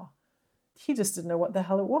now. He just didn't know what the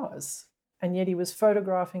hell it was. And yet he was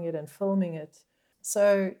photographing it and filming it.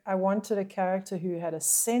 So I wanted a character who had a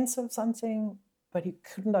sense of something, but he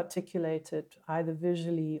couldn't articulate it either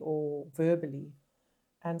visually or verbally.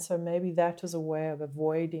 And so maybe that was a way of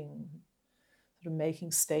avoiding sort of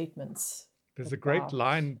making statements. There's a great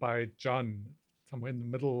line by John somewhere in the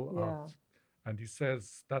middle of, and he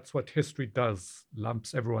says, that's what history does,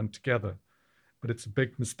 lumps everyone together. But it's a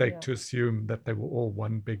big mistake to assume that they were all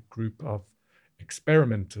one big group of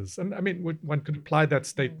experimenters. And I mean, one could apply that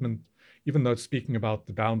statement, even though it's speaking about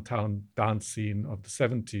the downtown dance scene of the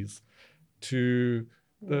 70s, to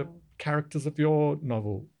the characters of your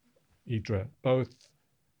novel, Idra. Both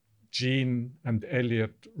Jean and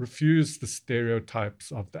Elliot refuse the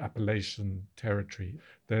stereotypes of the Appalachian territory.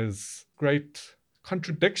 There's great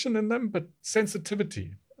contradiction in them, but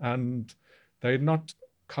sensitivity. And they're not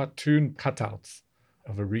cartoon cutouts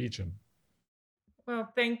of a region. Well,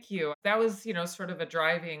 thank you. That was, sort of a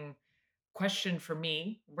driving question for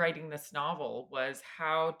me writing this novel, was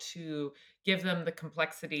how to give them the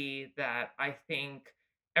complexity that I think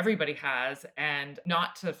everybody has and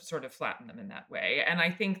not to sort of flatten them in that way. And I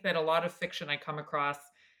think that a lot of fiction I come across,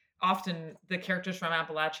 often the characters from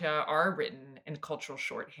Appalachia are written in cultural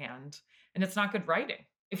shorthand, and it's not good writing.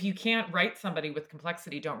 If you can't write somebody with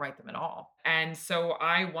complexity, don't write them at all. And so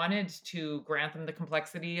I wanted to grant them the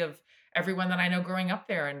complexity of everyone that I know growing up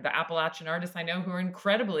there, and the Appalachian artists I know who are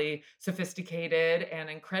incredibly sophisticated and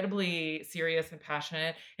incredibly serious and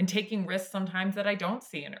passionate and taking risks sometimes that I don't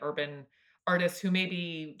see in urban artists who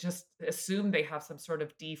maybe just assume they have some sort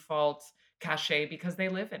of default cachet because they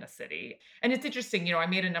live in a city. And it's interesting, I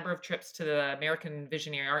made a number of trips to the American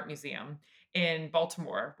Visionary Art Museum in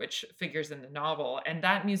Baltimore, which figures in the novel. And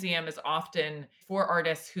that museum is often for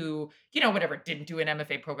artists who, whatever, didn't do an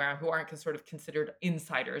MFA program, who aren't sort of considered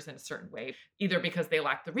insiders in a certain way, either because they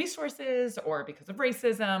lack the resources or because of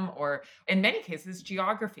racism or in many cases,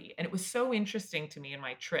 geography. And it was so interesting to me in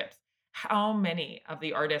my trips how many of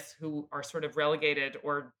the artists who are sort of relegated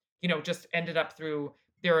or, just ended up through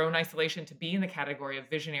their own isolation to be in the category of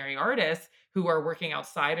visionary artists who are working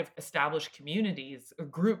outside of established communities or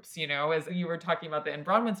groups, as you were talking about in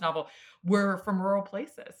Bronwyn's novel, were from rural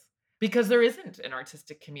places because there isn't an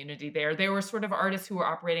artistic community there. They were sort of artists who were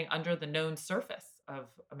operating under the known surface of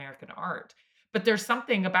American art. But there's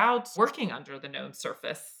something about working under the known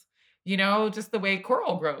surface, just the way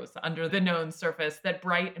coral grows under the known surface, that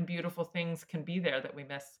bright and beautiful things can be there that we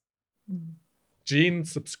miss. Jean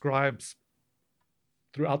subscribes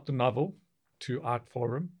throughout the novel to Art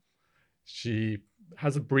Forum. She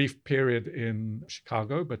has a brief period in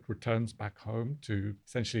Chicago, but returns back home to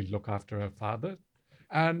essentially look after her father.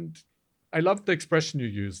 And I loved the expression you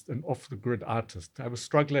used, an off-the-grid artist. I was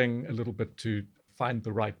struggling a little bit to find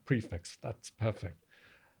the right prefix. That's perfect.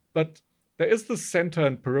 But there is this center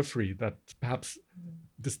and periphery that perhaps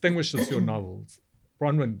distinguishes your novels.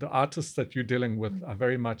 Bronwyn, the artists that you're dealing with are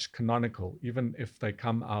very much canonical, even if they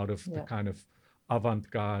come out of the kind of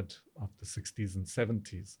avant-garde of the 60s and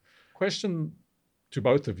 70s. Question to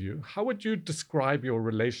both of you, how would you describe your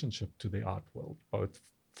relationship to the art world, both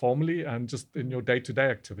formally and just in your day-to-day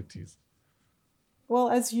activities? Well,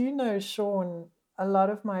 as you know, Sean, a lot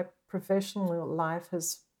of my professional life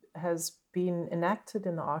has been enacted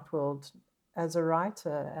in the art world as a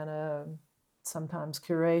writer and a sometimes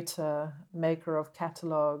curator, maker of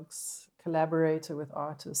catalogs, collaborator with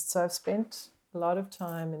artists. So I've spent a lot of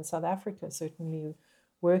time in South Africa, certainly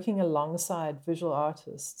working alongside visual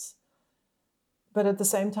artists, but at the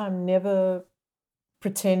same time, never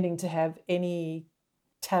pretending to have any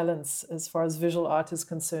talents as far as visual art is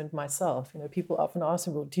concerned myself. People often ask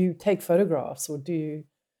me, well, do you take photographs or do you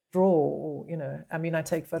draw? Or, I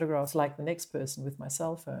take photographs like the next person with my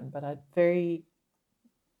cell phone, but I very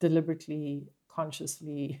deliberately,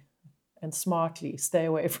 consciously, and smartly stay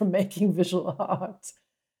away from making visual art.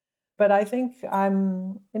 But I think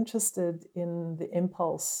I'm interested in the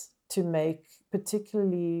impulse to make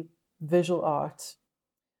particularly visual art.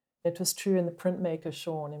 It was true in The Printmaker,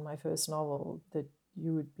 Sean, in my first novel that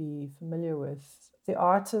you would be familiar with. The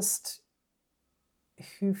artist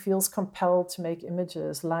who feels compelled to make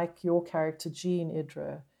images like your character, Jean,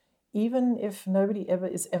 Idra, even if nobody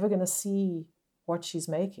is ever going to see what she's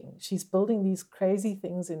making. She's building these crazy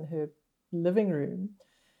things in her living room,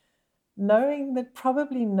 knowing that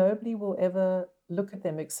probably nobody will ever look at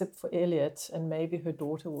them except for Elliot, and maybe her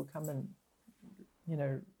daughter will come and,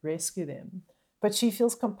 rescue them. But she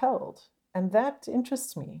feels compelled, and that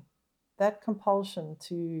interests me, that compulsion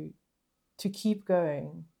to keep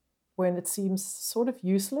going when it seems sort of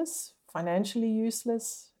useless, financially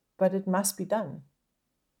useless, but it must be done.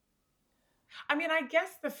 I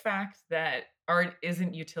guess the fact that art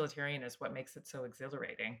isn't utilitarian is what makes it so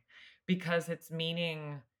exhilarating, because its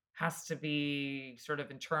meaning has to be sort of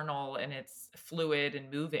internal and it's fluid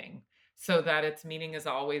and moving, so that its meaning is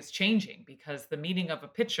always changing, because the meaning of a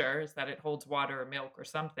picture is that it holds water or milk or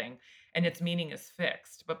something, and its meaning is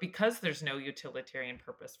fixed. But because there's no utilitarian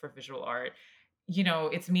purpose for visual art,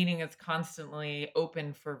 its meaning is constantly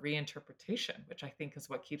open for reinterpretation, which I think is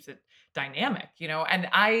what keeps it dynamic, and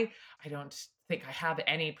I don't think I have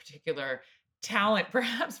any particular talent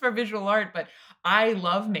perhaps for visual art, but I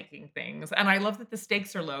love making things, and I love that the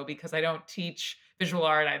stakes are low because I don't teach visual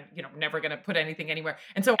art. I'm, never going to put anything anywhere.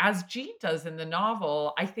 And so as Jean does in the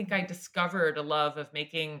novel, I think I discovered a love of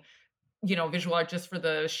making visual art just for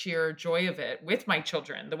the sheer joy of it with my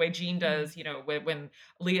children, the way Jean does, when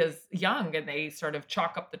Leah's young and they sort of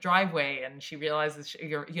chalk up the driveway and she realizes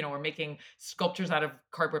we're making sculptures out of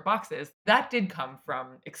cardboard boxes. That did come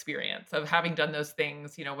from experience of having done those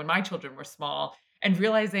things, when my children were small, and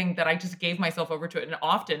realizing that I just gave myself over to it. And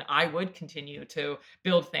often I would continue to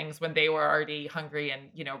build things when they were already hungry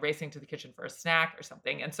and, racing to the kitchen for a snack or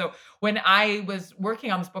something. And so when I was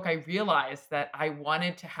working on this book, I realized that I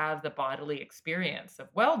wanted to have the bodily experience of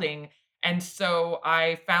welding. And so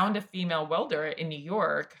I found a female welder in New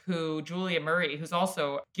York Julia Murray, who's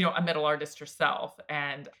also, a metal artist herself.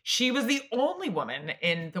 And she was the only woman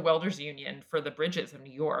in the welders union for the bridges of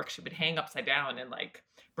New York. She would hang upside down and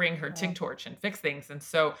bring her TIG torch and fix things. And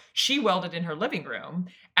so she welded in her living room.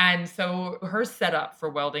 And so her setup for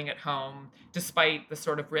welding at home, despite the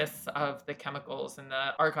sort of risks of the chemicals and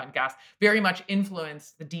the argon gas, very much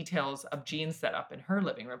influenced the details of Jean's setup in her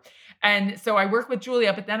living room. And so I work with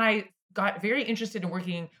Julia, but then I got very interested in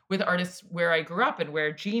working with artists where I grew up and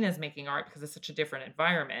where Jean is making art because it's such a different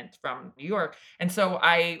environment from New York. And so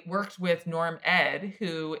I worked with Norm Ed,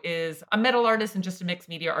 who is a metal artist and just a mixed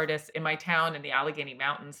media artist in my town in the Allegheny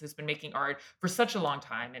Mountains, who's been making art for such a long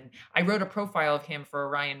time. And I wrote a profile of him for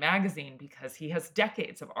Orion magazine because he has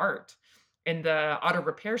decades of art in the auto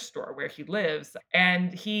repair store where he lives.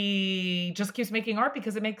 And he just keeps making art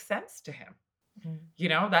because it makes sense to him. You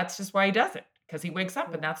know, that's just why he does it, because he wakes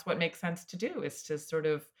up and that's what makes sense to do, is to sort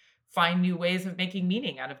of find new ways of making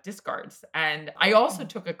meaning out of discards. And I also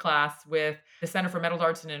took a class with the Center for Metal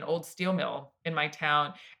Arts in an old steel mill in my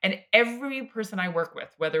town. And every person I work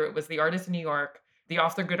with, whether it was the artist in New York, the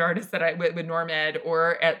off the grid artist that I with Norm Ed,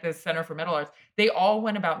 or at the Center for Metal Arts, they all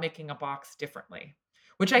went about making a box differently,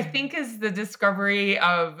 which I think is the discovery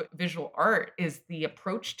of visual art, is the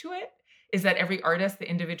approach to it, is that every artist, the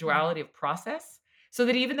individuality of process, so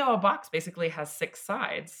that even though a box basically has 6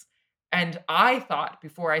 sides, and I thought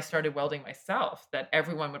before I started welding myself that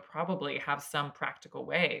everyone would probably have some practical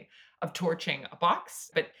way of torching a box,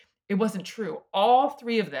 but it wasn't true. All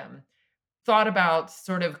 3 of them thought about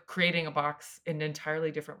sort of creating a box in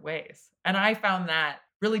entirely different ways. And I found that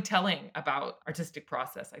really telling about artistic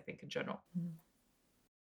process, I think, in general.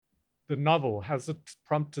 The novel, has it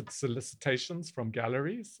prompted solicitations from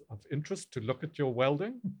galleries of interest to look at your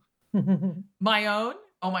welding? My own?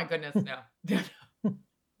 Oh my goodness, no.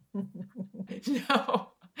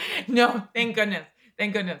 No, thank goodness.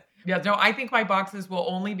 Thank goodness. Yeah, no, I think my boxes will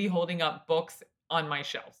only be holding up books on my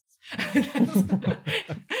shelves.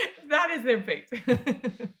 That is their fate.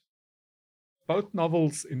 Both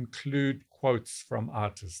novels include quotes from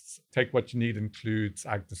artists. Take What You Need includes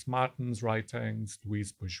Agnes Martin's writings,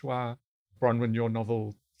 Louise Bourgeois. Bronwyn, your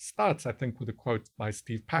novel starts, I think, with a quote by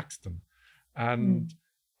Steve Paxton. And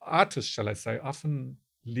artists, shall I say, often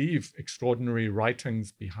leave extraordinary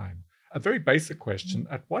writings behind. A very basic question,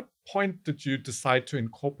 at what point did you decide to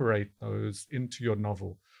incorporate those into your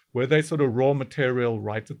novel? Were they sort of raw material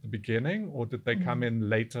right at the beginning, or did they come in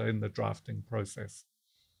later in the drafting process?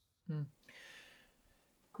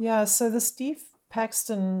 Yeah, so the Steve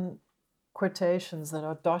Paxton quotations that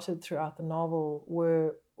are dotted throughout the novel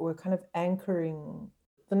were kind of anchoring.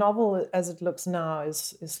 The novel, as it looks now,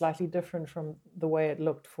 is slightly different from the way it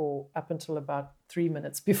looked for up until about 3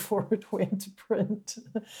 minutes before it went to print.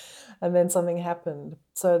 And then something happened.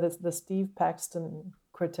 So the Steve Paxton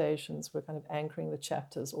quotations were kind of anchoring the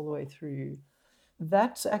chapters all the way through.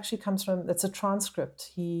 That actually comes from, it's a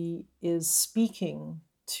transcript. He is speaking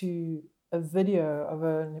to a video of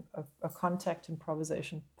a contact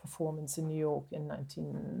improvisation performance in New York in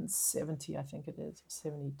 1970, I think it is,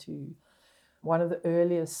 72. One of the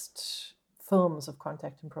earliest films of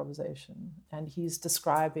contact improvisation, and he's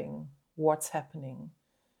describing what's happening.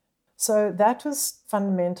 So that was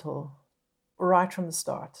fundamental right from the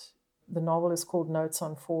start. The novel is called Notes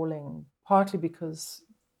on Falling, partly because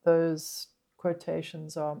those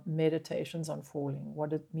quotations are meditations on falling,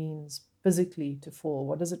 what it means physically to fall.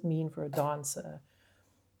 What does it mean for a dancer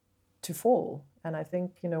to fall? And I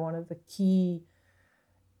think, one of the key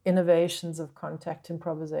innovations of contact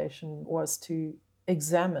improvisation was to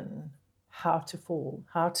examine how to fall,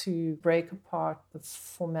 how to break apart the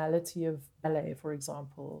formality of ballet, for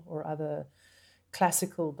example, or other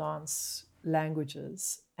classical dance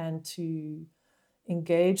languages, and to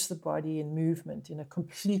engage the body in movement in a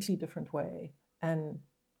completely different way. And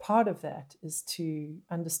part of that is to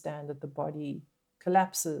understand that the body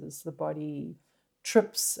collapses, the body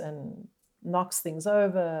trips and knocks things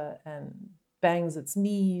over and bangs its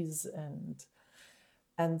knees.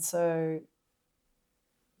 And so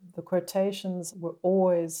the quotations were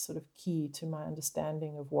always sort of key to my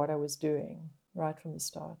understanding of what I was doing right from the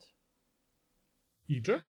start.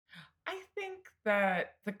 Idra? I think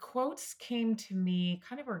that the quotes came to me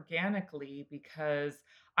kind of organically because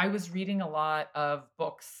I was reading a lot of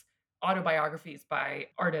books, autobiographies by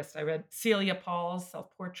artists. I read Celia Paul's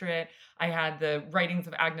self-portrait. I had the writings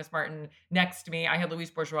of Agnes Martin next to me. I had Louise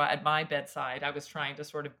Bourgeois at my bedside. I was trying to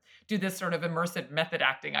sort of do this sort of immersive method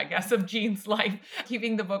acting, I guess, of Jean's life,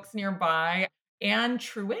 keeping the books nearby. Anne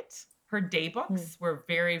Truitt, her day books were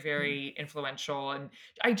very, very influential. And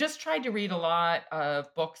I just tried to read a lot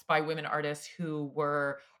of books by women artists who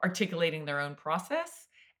were articulating their own process,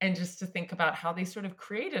 and just to think about how they sort of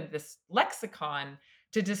created this lexicon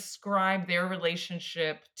to describe their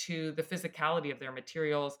relationship to the physicality of their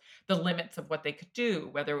materials, the limits of what they could do,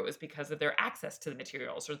 whether it was because of their access to the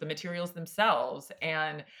materials or the materials themselves.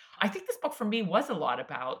 And I think this book for me was a lot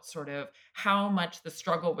about sort of how much the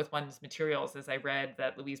struggle with one's materials, as I read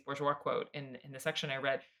that Louise Bourgeois quote in the section I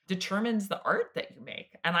read, determines the art that you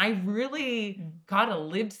make. And I really got a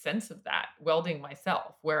lived sense of that welding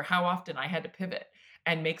myself, where how often I had to pivot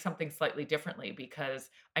and make something slightly differently because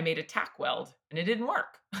I made a tack weld and it didn't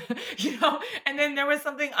work, and then there was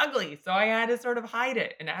something ugly. So I had to sort of hide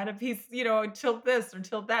it and add a piece, tilt this or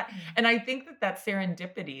tilt that. And I think that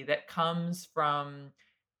serendipity that comes from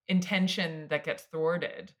intention that gets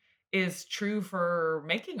thwarted is true for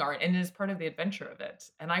making art and is part of the adventure of it.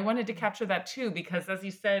 And I wanted to capture that too, because as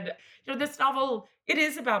you said, this novel, it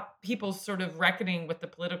is about people sort of reckoning with the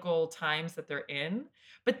political times that they're in.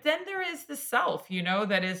 But then there is the self,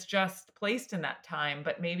 that is just placed in that time.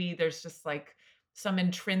 But maybe there's just like some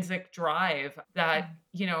intrinsic drive that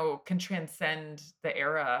can transcend the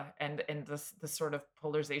era and the sort of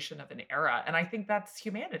polarization of an era. And I think that's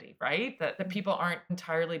humanity, right? That people aren't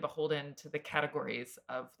entirely beholden to the categories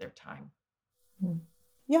of their time.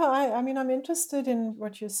 Yeah, I mean, I'm interested in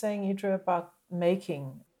what you're saying, Idra, about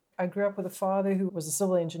making. I grew up with a father who was a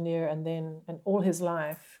civil engineer and all his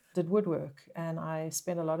life did woodwork. And I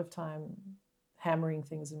spent a lot of time hammering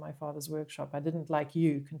things in my father's workshop. I didn't, like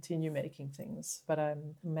you, continue making things, but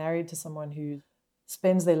I'm married to someone who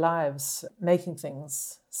spends their lives making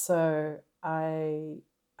things. So I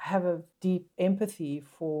have a deep empathy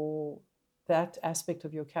for that aspect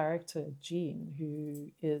of your character, Jean, who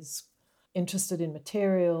is interested in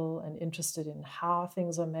material and interested in how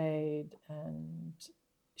things are made, and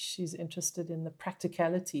she's interested in the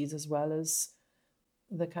practicalities as well as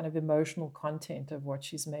the kind of emotional content of what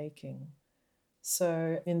she's making.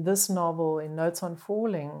 So in this novel, in Notes on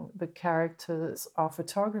Falling, the characters are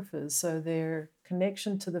photographers. So their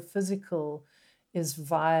connection to the physical is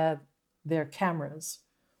via their cameras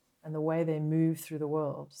and the way they move through the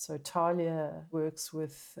world. So Talia works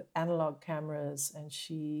with analog cameras, and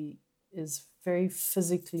she is very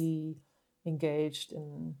physically engaged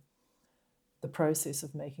in the process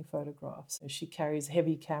of making photographs. So she carries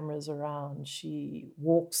heavy cameras around. She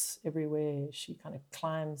walks everywhere. She kind of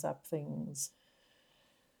climbs up things.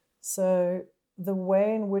 So the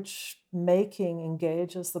way in which making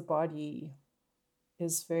engages the body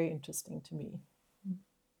is very interesting to me.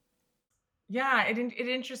 Yeah, it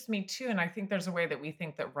interests me too. And I think there's a way that we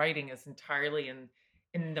think that writing is entirely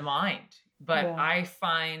in the mind. But Yeah. I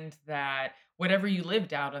find that whatever you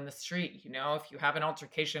lived out on the street, if you have an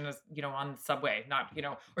altercation, on the subway, not,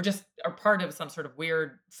 or just are part of some sort of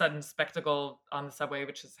weird sudden spectacle on the subway,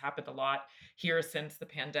 which has happened a lot here since the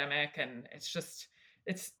pandemic. And it's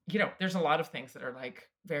there's a lot of things that are like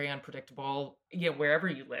very unpredictable, wherever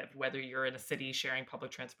you live, whether you're in a city sharing public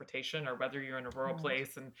transportation or whether you're in a rural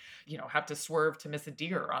place and, have to swerve to miss a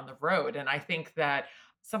deer on the road. And I think that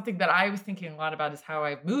something that I was thinking a lot about is how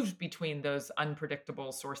I've moved between those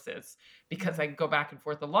unpredictable sources, because I go back and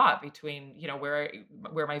forth a lot between,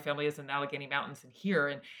 where my family is in the Allegheny Mountains and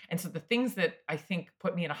here. And so the things that I think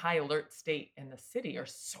put me in a high alert state in the city are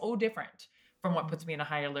so different from what puts me in a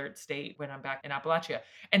high alert state when I'm back in Appalachia.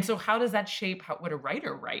 And so how does that shape what a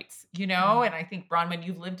writer writes, And I think, Bronwyn,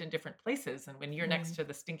 you've lived in different places. And when you're next to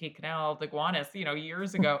the stinky canal of the Gowanus,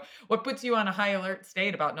 years ago, what puts you on a high alert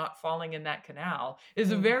state about not falling in that canal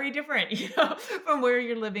is very different, from where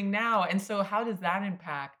you're living now. And so how does that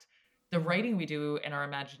impact the writing we do in our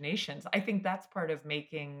imaginations? I think that's part of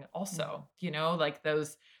making also, like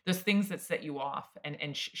those things that set you off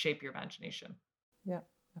and shape your imagination. Yeah,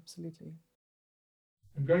 absolutely.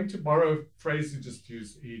 I'm going to borrow a phrase you just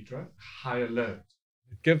used, Idra, high alert.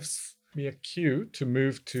 It gives me a cue to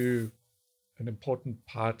move to an important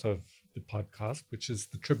part of the podcast, which is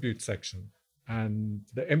the tribute section. And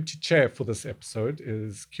the empty chair for this episode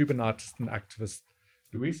is Cuban artist and activist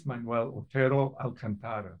Luis Manuel Otero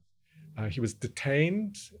Alcantara. He was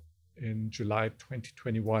detained in July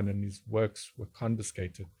 2021 and his works were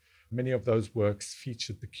confiscated. Many of those works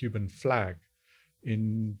featured the Cuban flag.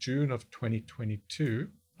 In June of 2022,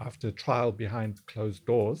 after a trial behind closed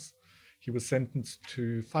doors, he was sentenced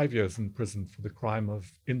to 5 years in prison for the crime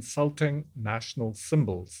of insulting national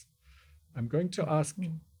symbols. I'm going to ask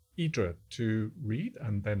Idra to read,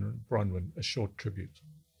 and then Bronwyn, a short tribute.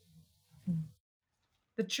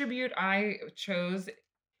 The tribute I chose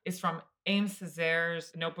is from Aimé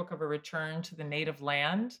Césaire's Notebook of a Return to the Native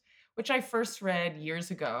Land, which I first read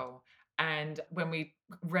years ago. And when we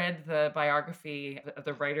read the biography of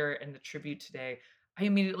the writer in the tribute today, I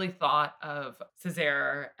immediately thought of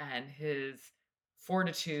Césaire and his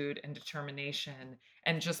fortitude and determination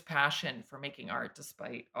and just passion for making art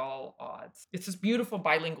despite all odds. It's this beautiful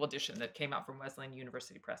bilingual edition that came out from Wesleyan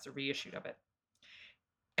University Press, a reissue of it.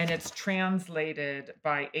 And it's translated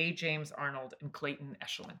by A. James Arnold and Clayton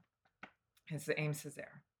Eshelman. It's the Ames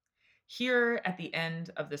Césaire. Here at the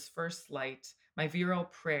end of this first light, my virile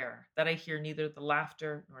prayer that I hear neither the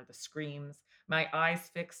laughter nor the screams, my eyes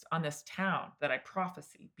fixed on this town that I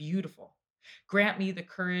prophesy beautiful. Grant me the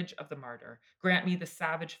courage of the martyr. Grant me the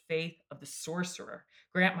savage faith of the sorcerer.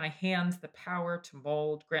 Grant my hands the power to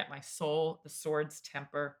mold. Grant my soul the sword's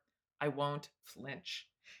temper. I won't flinch.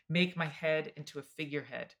 Make my head into a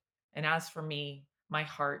figurehead. And as for me, my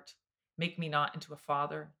heart, make me not into a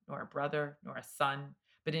father, nor a brother, nor a son,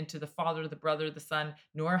 but into the father, the brother, the son,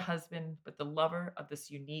 nor a husband, but the lover of this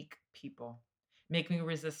unique people. Make me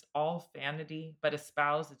resist all vanity, but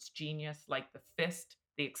espouse its genius like the fist,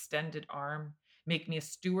 the extended arm. Make me a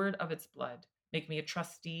steward of its blood. Make me a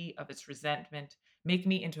trustee of its resentment. Make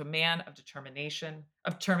me into a man of determination.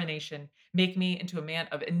 Make me into a man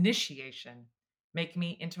of initiation. Make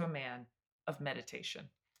me into a man of meditation.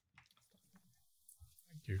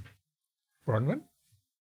 Thank you. Bronwyn?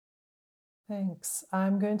 Thanks.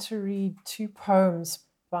 I'm going to read two poems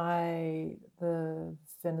by the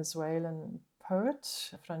Venezuelan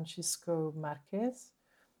poet Francisco Marquez.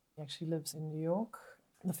 He actually lives in New York.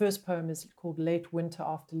 The first poem is called Late Winter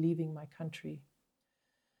After Leaving My Country.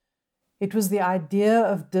 It was the idea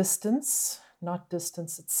of distance, not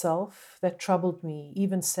distance itself, that troubled me.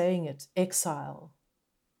 Even saying it, exile,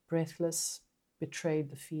 breathless,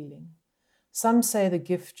 betrayed the feeling. Some say the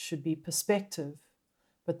gift should be perspective,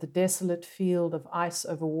 but the desolate field of ice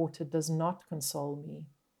over water does not console me.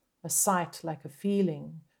 A sight like a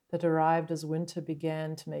feeling that arrived as winter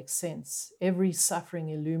began to make sense, every suffering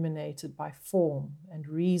illuminated by form and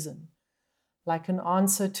reason, like an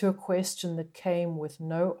answer to a question that came with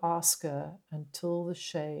no asker until the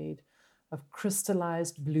shade of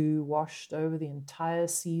crystallized blue washed over the entire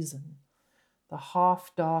season, the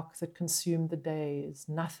half dark that consumed the days,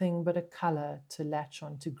 nothing but a color to latch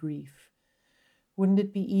onto grief. Wouldn't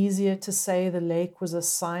it be easier to say the lake was a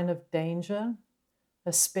sign of danger,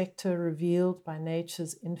 a specter revealed by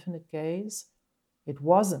nature's infinite gaze? It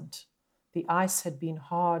wasn't. The ice had been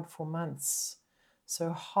hard for months,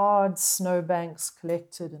 so hard snowbanks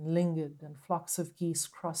collected and lingered, and flocks of geese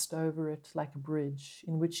crossed over it like a bridge,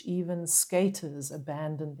 in which even skaters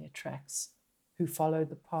abandoned their tracks, who followed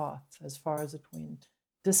the path as far as it went,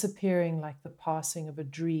 disappearing like the passing of a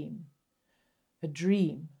dream. A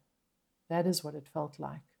dream. That is what it felt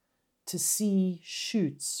like, to see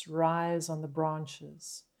shoots rise on the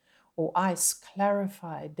branches, or ice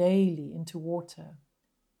clarify daily into water,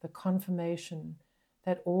 the confirmation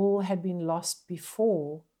that all had been lost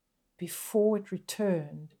before it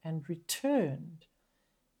returned, and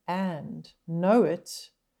know it,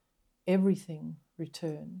 everything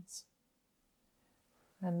returns.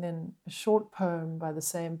 And then a short poem by the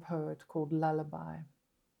same poet called Lullaby.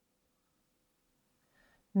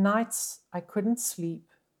 Nights I couldn't sleep.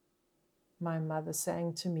 My mother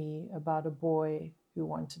sang to me about a boy who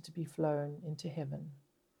wanted to be flown into heaven.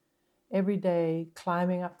 Every day,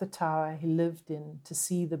 climbing up the tower he lived in to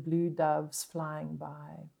see the blue doves flying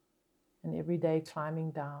by, and every day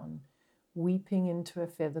climbing down, weeping into a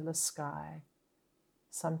featherless sky.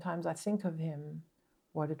 Sometimes I think of him,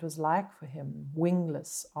 what it was like for him,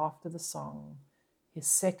 wingless after the song, his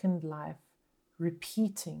second life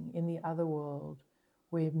repeating in the other world,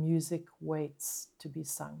 where music waits to be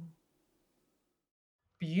sung.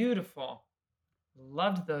 Beautiful.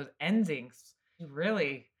 Loved those endings. It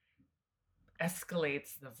really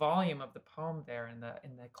escalates the volume of the poem there in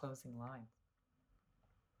the closing line.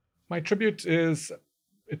 My tribute is,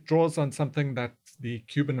 it draws on something that the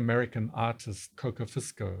Cuban-American artist Coco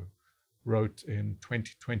Fisco wrote in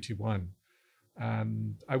 2021.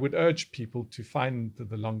 And I would urge people to find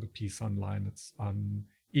the longer piece online. It's on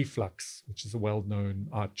Eflux, which is a well-known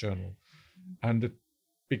art journal. And it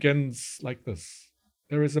begins like this.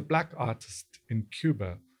 There is a Black artist in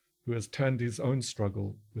Cuba who has turned his own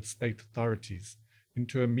struggle with state authorities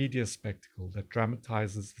into a media spectacle that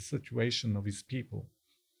dramatizes the situation of his people.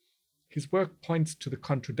 His work points to the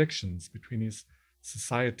contradictions between his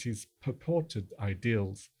society's purported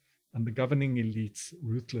ideals and the governing elite's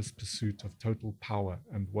ruthless pursuit of total power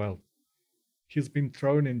and wealth. He has been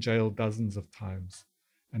thrown in jail dozens of times,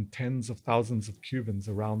 and tens of thousands of Cubans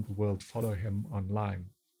around the world follow him online.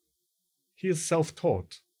 He is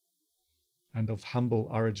self-taught and of humble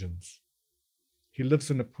origins. He lives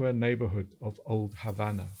in a poor neighborhood of Old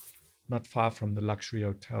Havana, not far from the luxury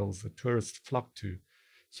hotels that tourists flock to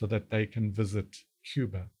so that they can visit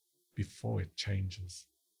Cuba before it changes.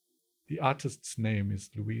 The artist's name is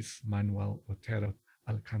Luis Manuel Otero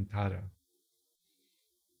Alcantara.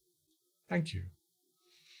 Thank you.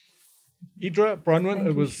 Idra, Bronwyn,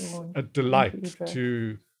 it was Sean. a delight Thank you, Idra. to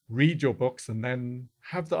read your books and then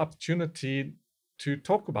have the opportunity to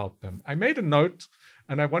talk about them. I made a note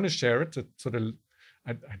and I want to share it.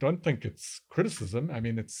 I don't think it's criticism. I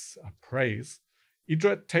mean, it's a praise.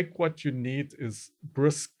 Idra, take what you need is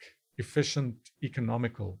brisk, efficient,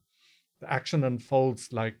 economical. The action unfolds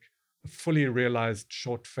like a fully realized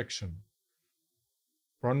short fiction.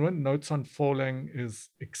 Bronwyn, Notes on Falling is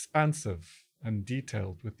expansive and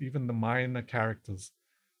detailed, with even the minor characters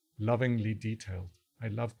lovingly detailed. I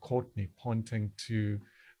love Courtney pointing to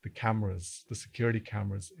the cameras, the security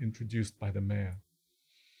cameras introduced by the mayor.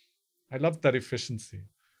 I loved that efficiency.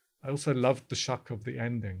 I also loved the shock of the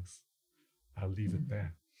endings. I'll leave it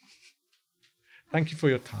there. Thank you for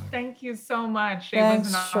your time. Thank you so much. Thanks,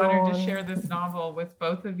 It was an honor to Sean. share this novel with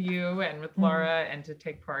both of you and with Laura and to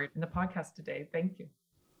take part in the podcast today. Thank you.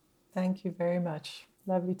 Thank you very much.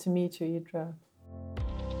 Lovely to meet you, Idra.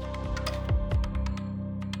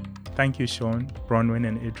 Thank you, Sean, Bronwyn,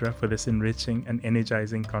 and Idra for this enriching and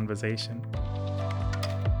energizing conversation.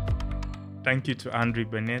 Thank you to Andre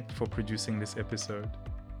Burnett for producing this episode.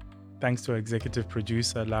 Thanks to our executive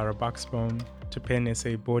producer, Lara Buxbaum, to Penn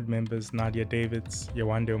SA board members Nadia Davids,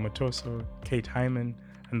 Yawande Omotoso, Kate Hyman,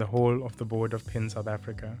 and the whole of the board of Penn South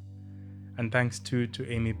Africa. And thanks too to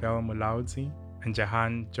Amy Bell Mulaudzi and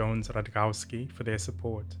Jahan Jones-Radkowski for their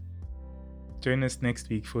support. Join us next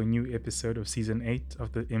week for a new episode of Season 8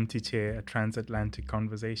 of the Empty Chair, a Transatlantic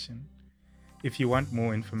Conversation. If you want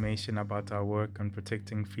more information about our work on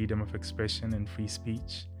protecting freedom of expression and free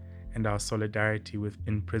speech, and our solidarity with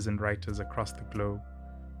imprisoned writers across the globe,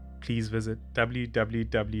 please visit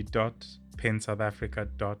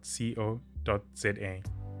www.pennsouthafrica.co.za.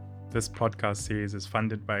 This podcast series is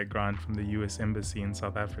funded by a grant from the U.S. Embassy in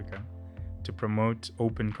South Africa to promote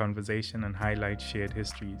open conversation and highlight shared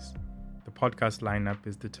histories. The podcast lineup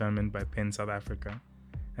is determined by Penn South Africa,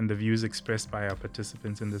 and the views expressed by our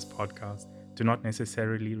participants in this podcast do not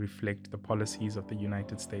necessarily reflect the policies of the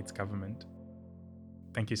United States government.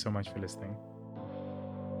 Thank you so much for listening.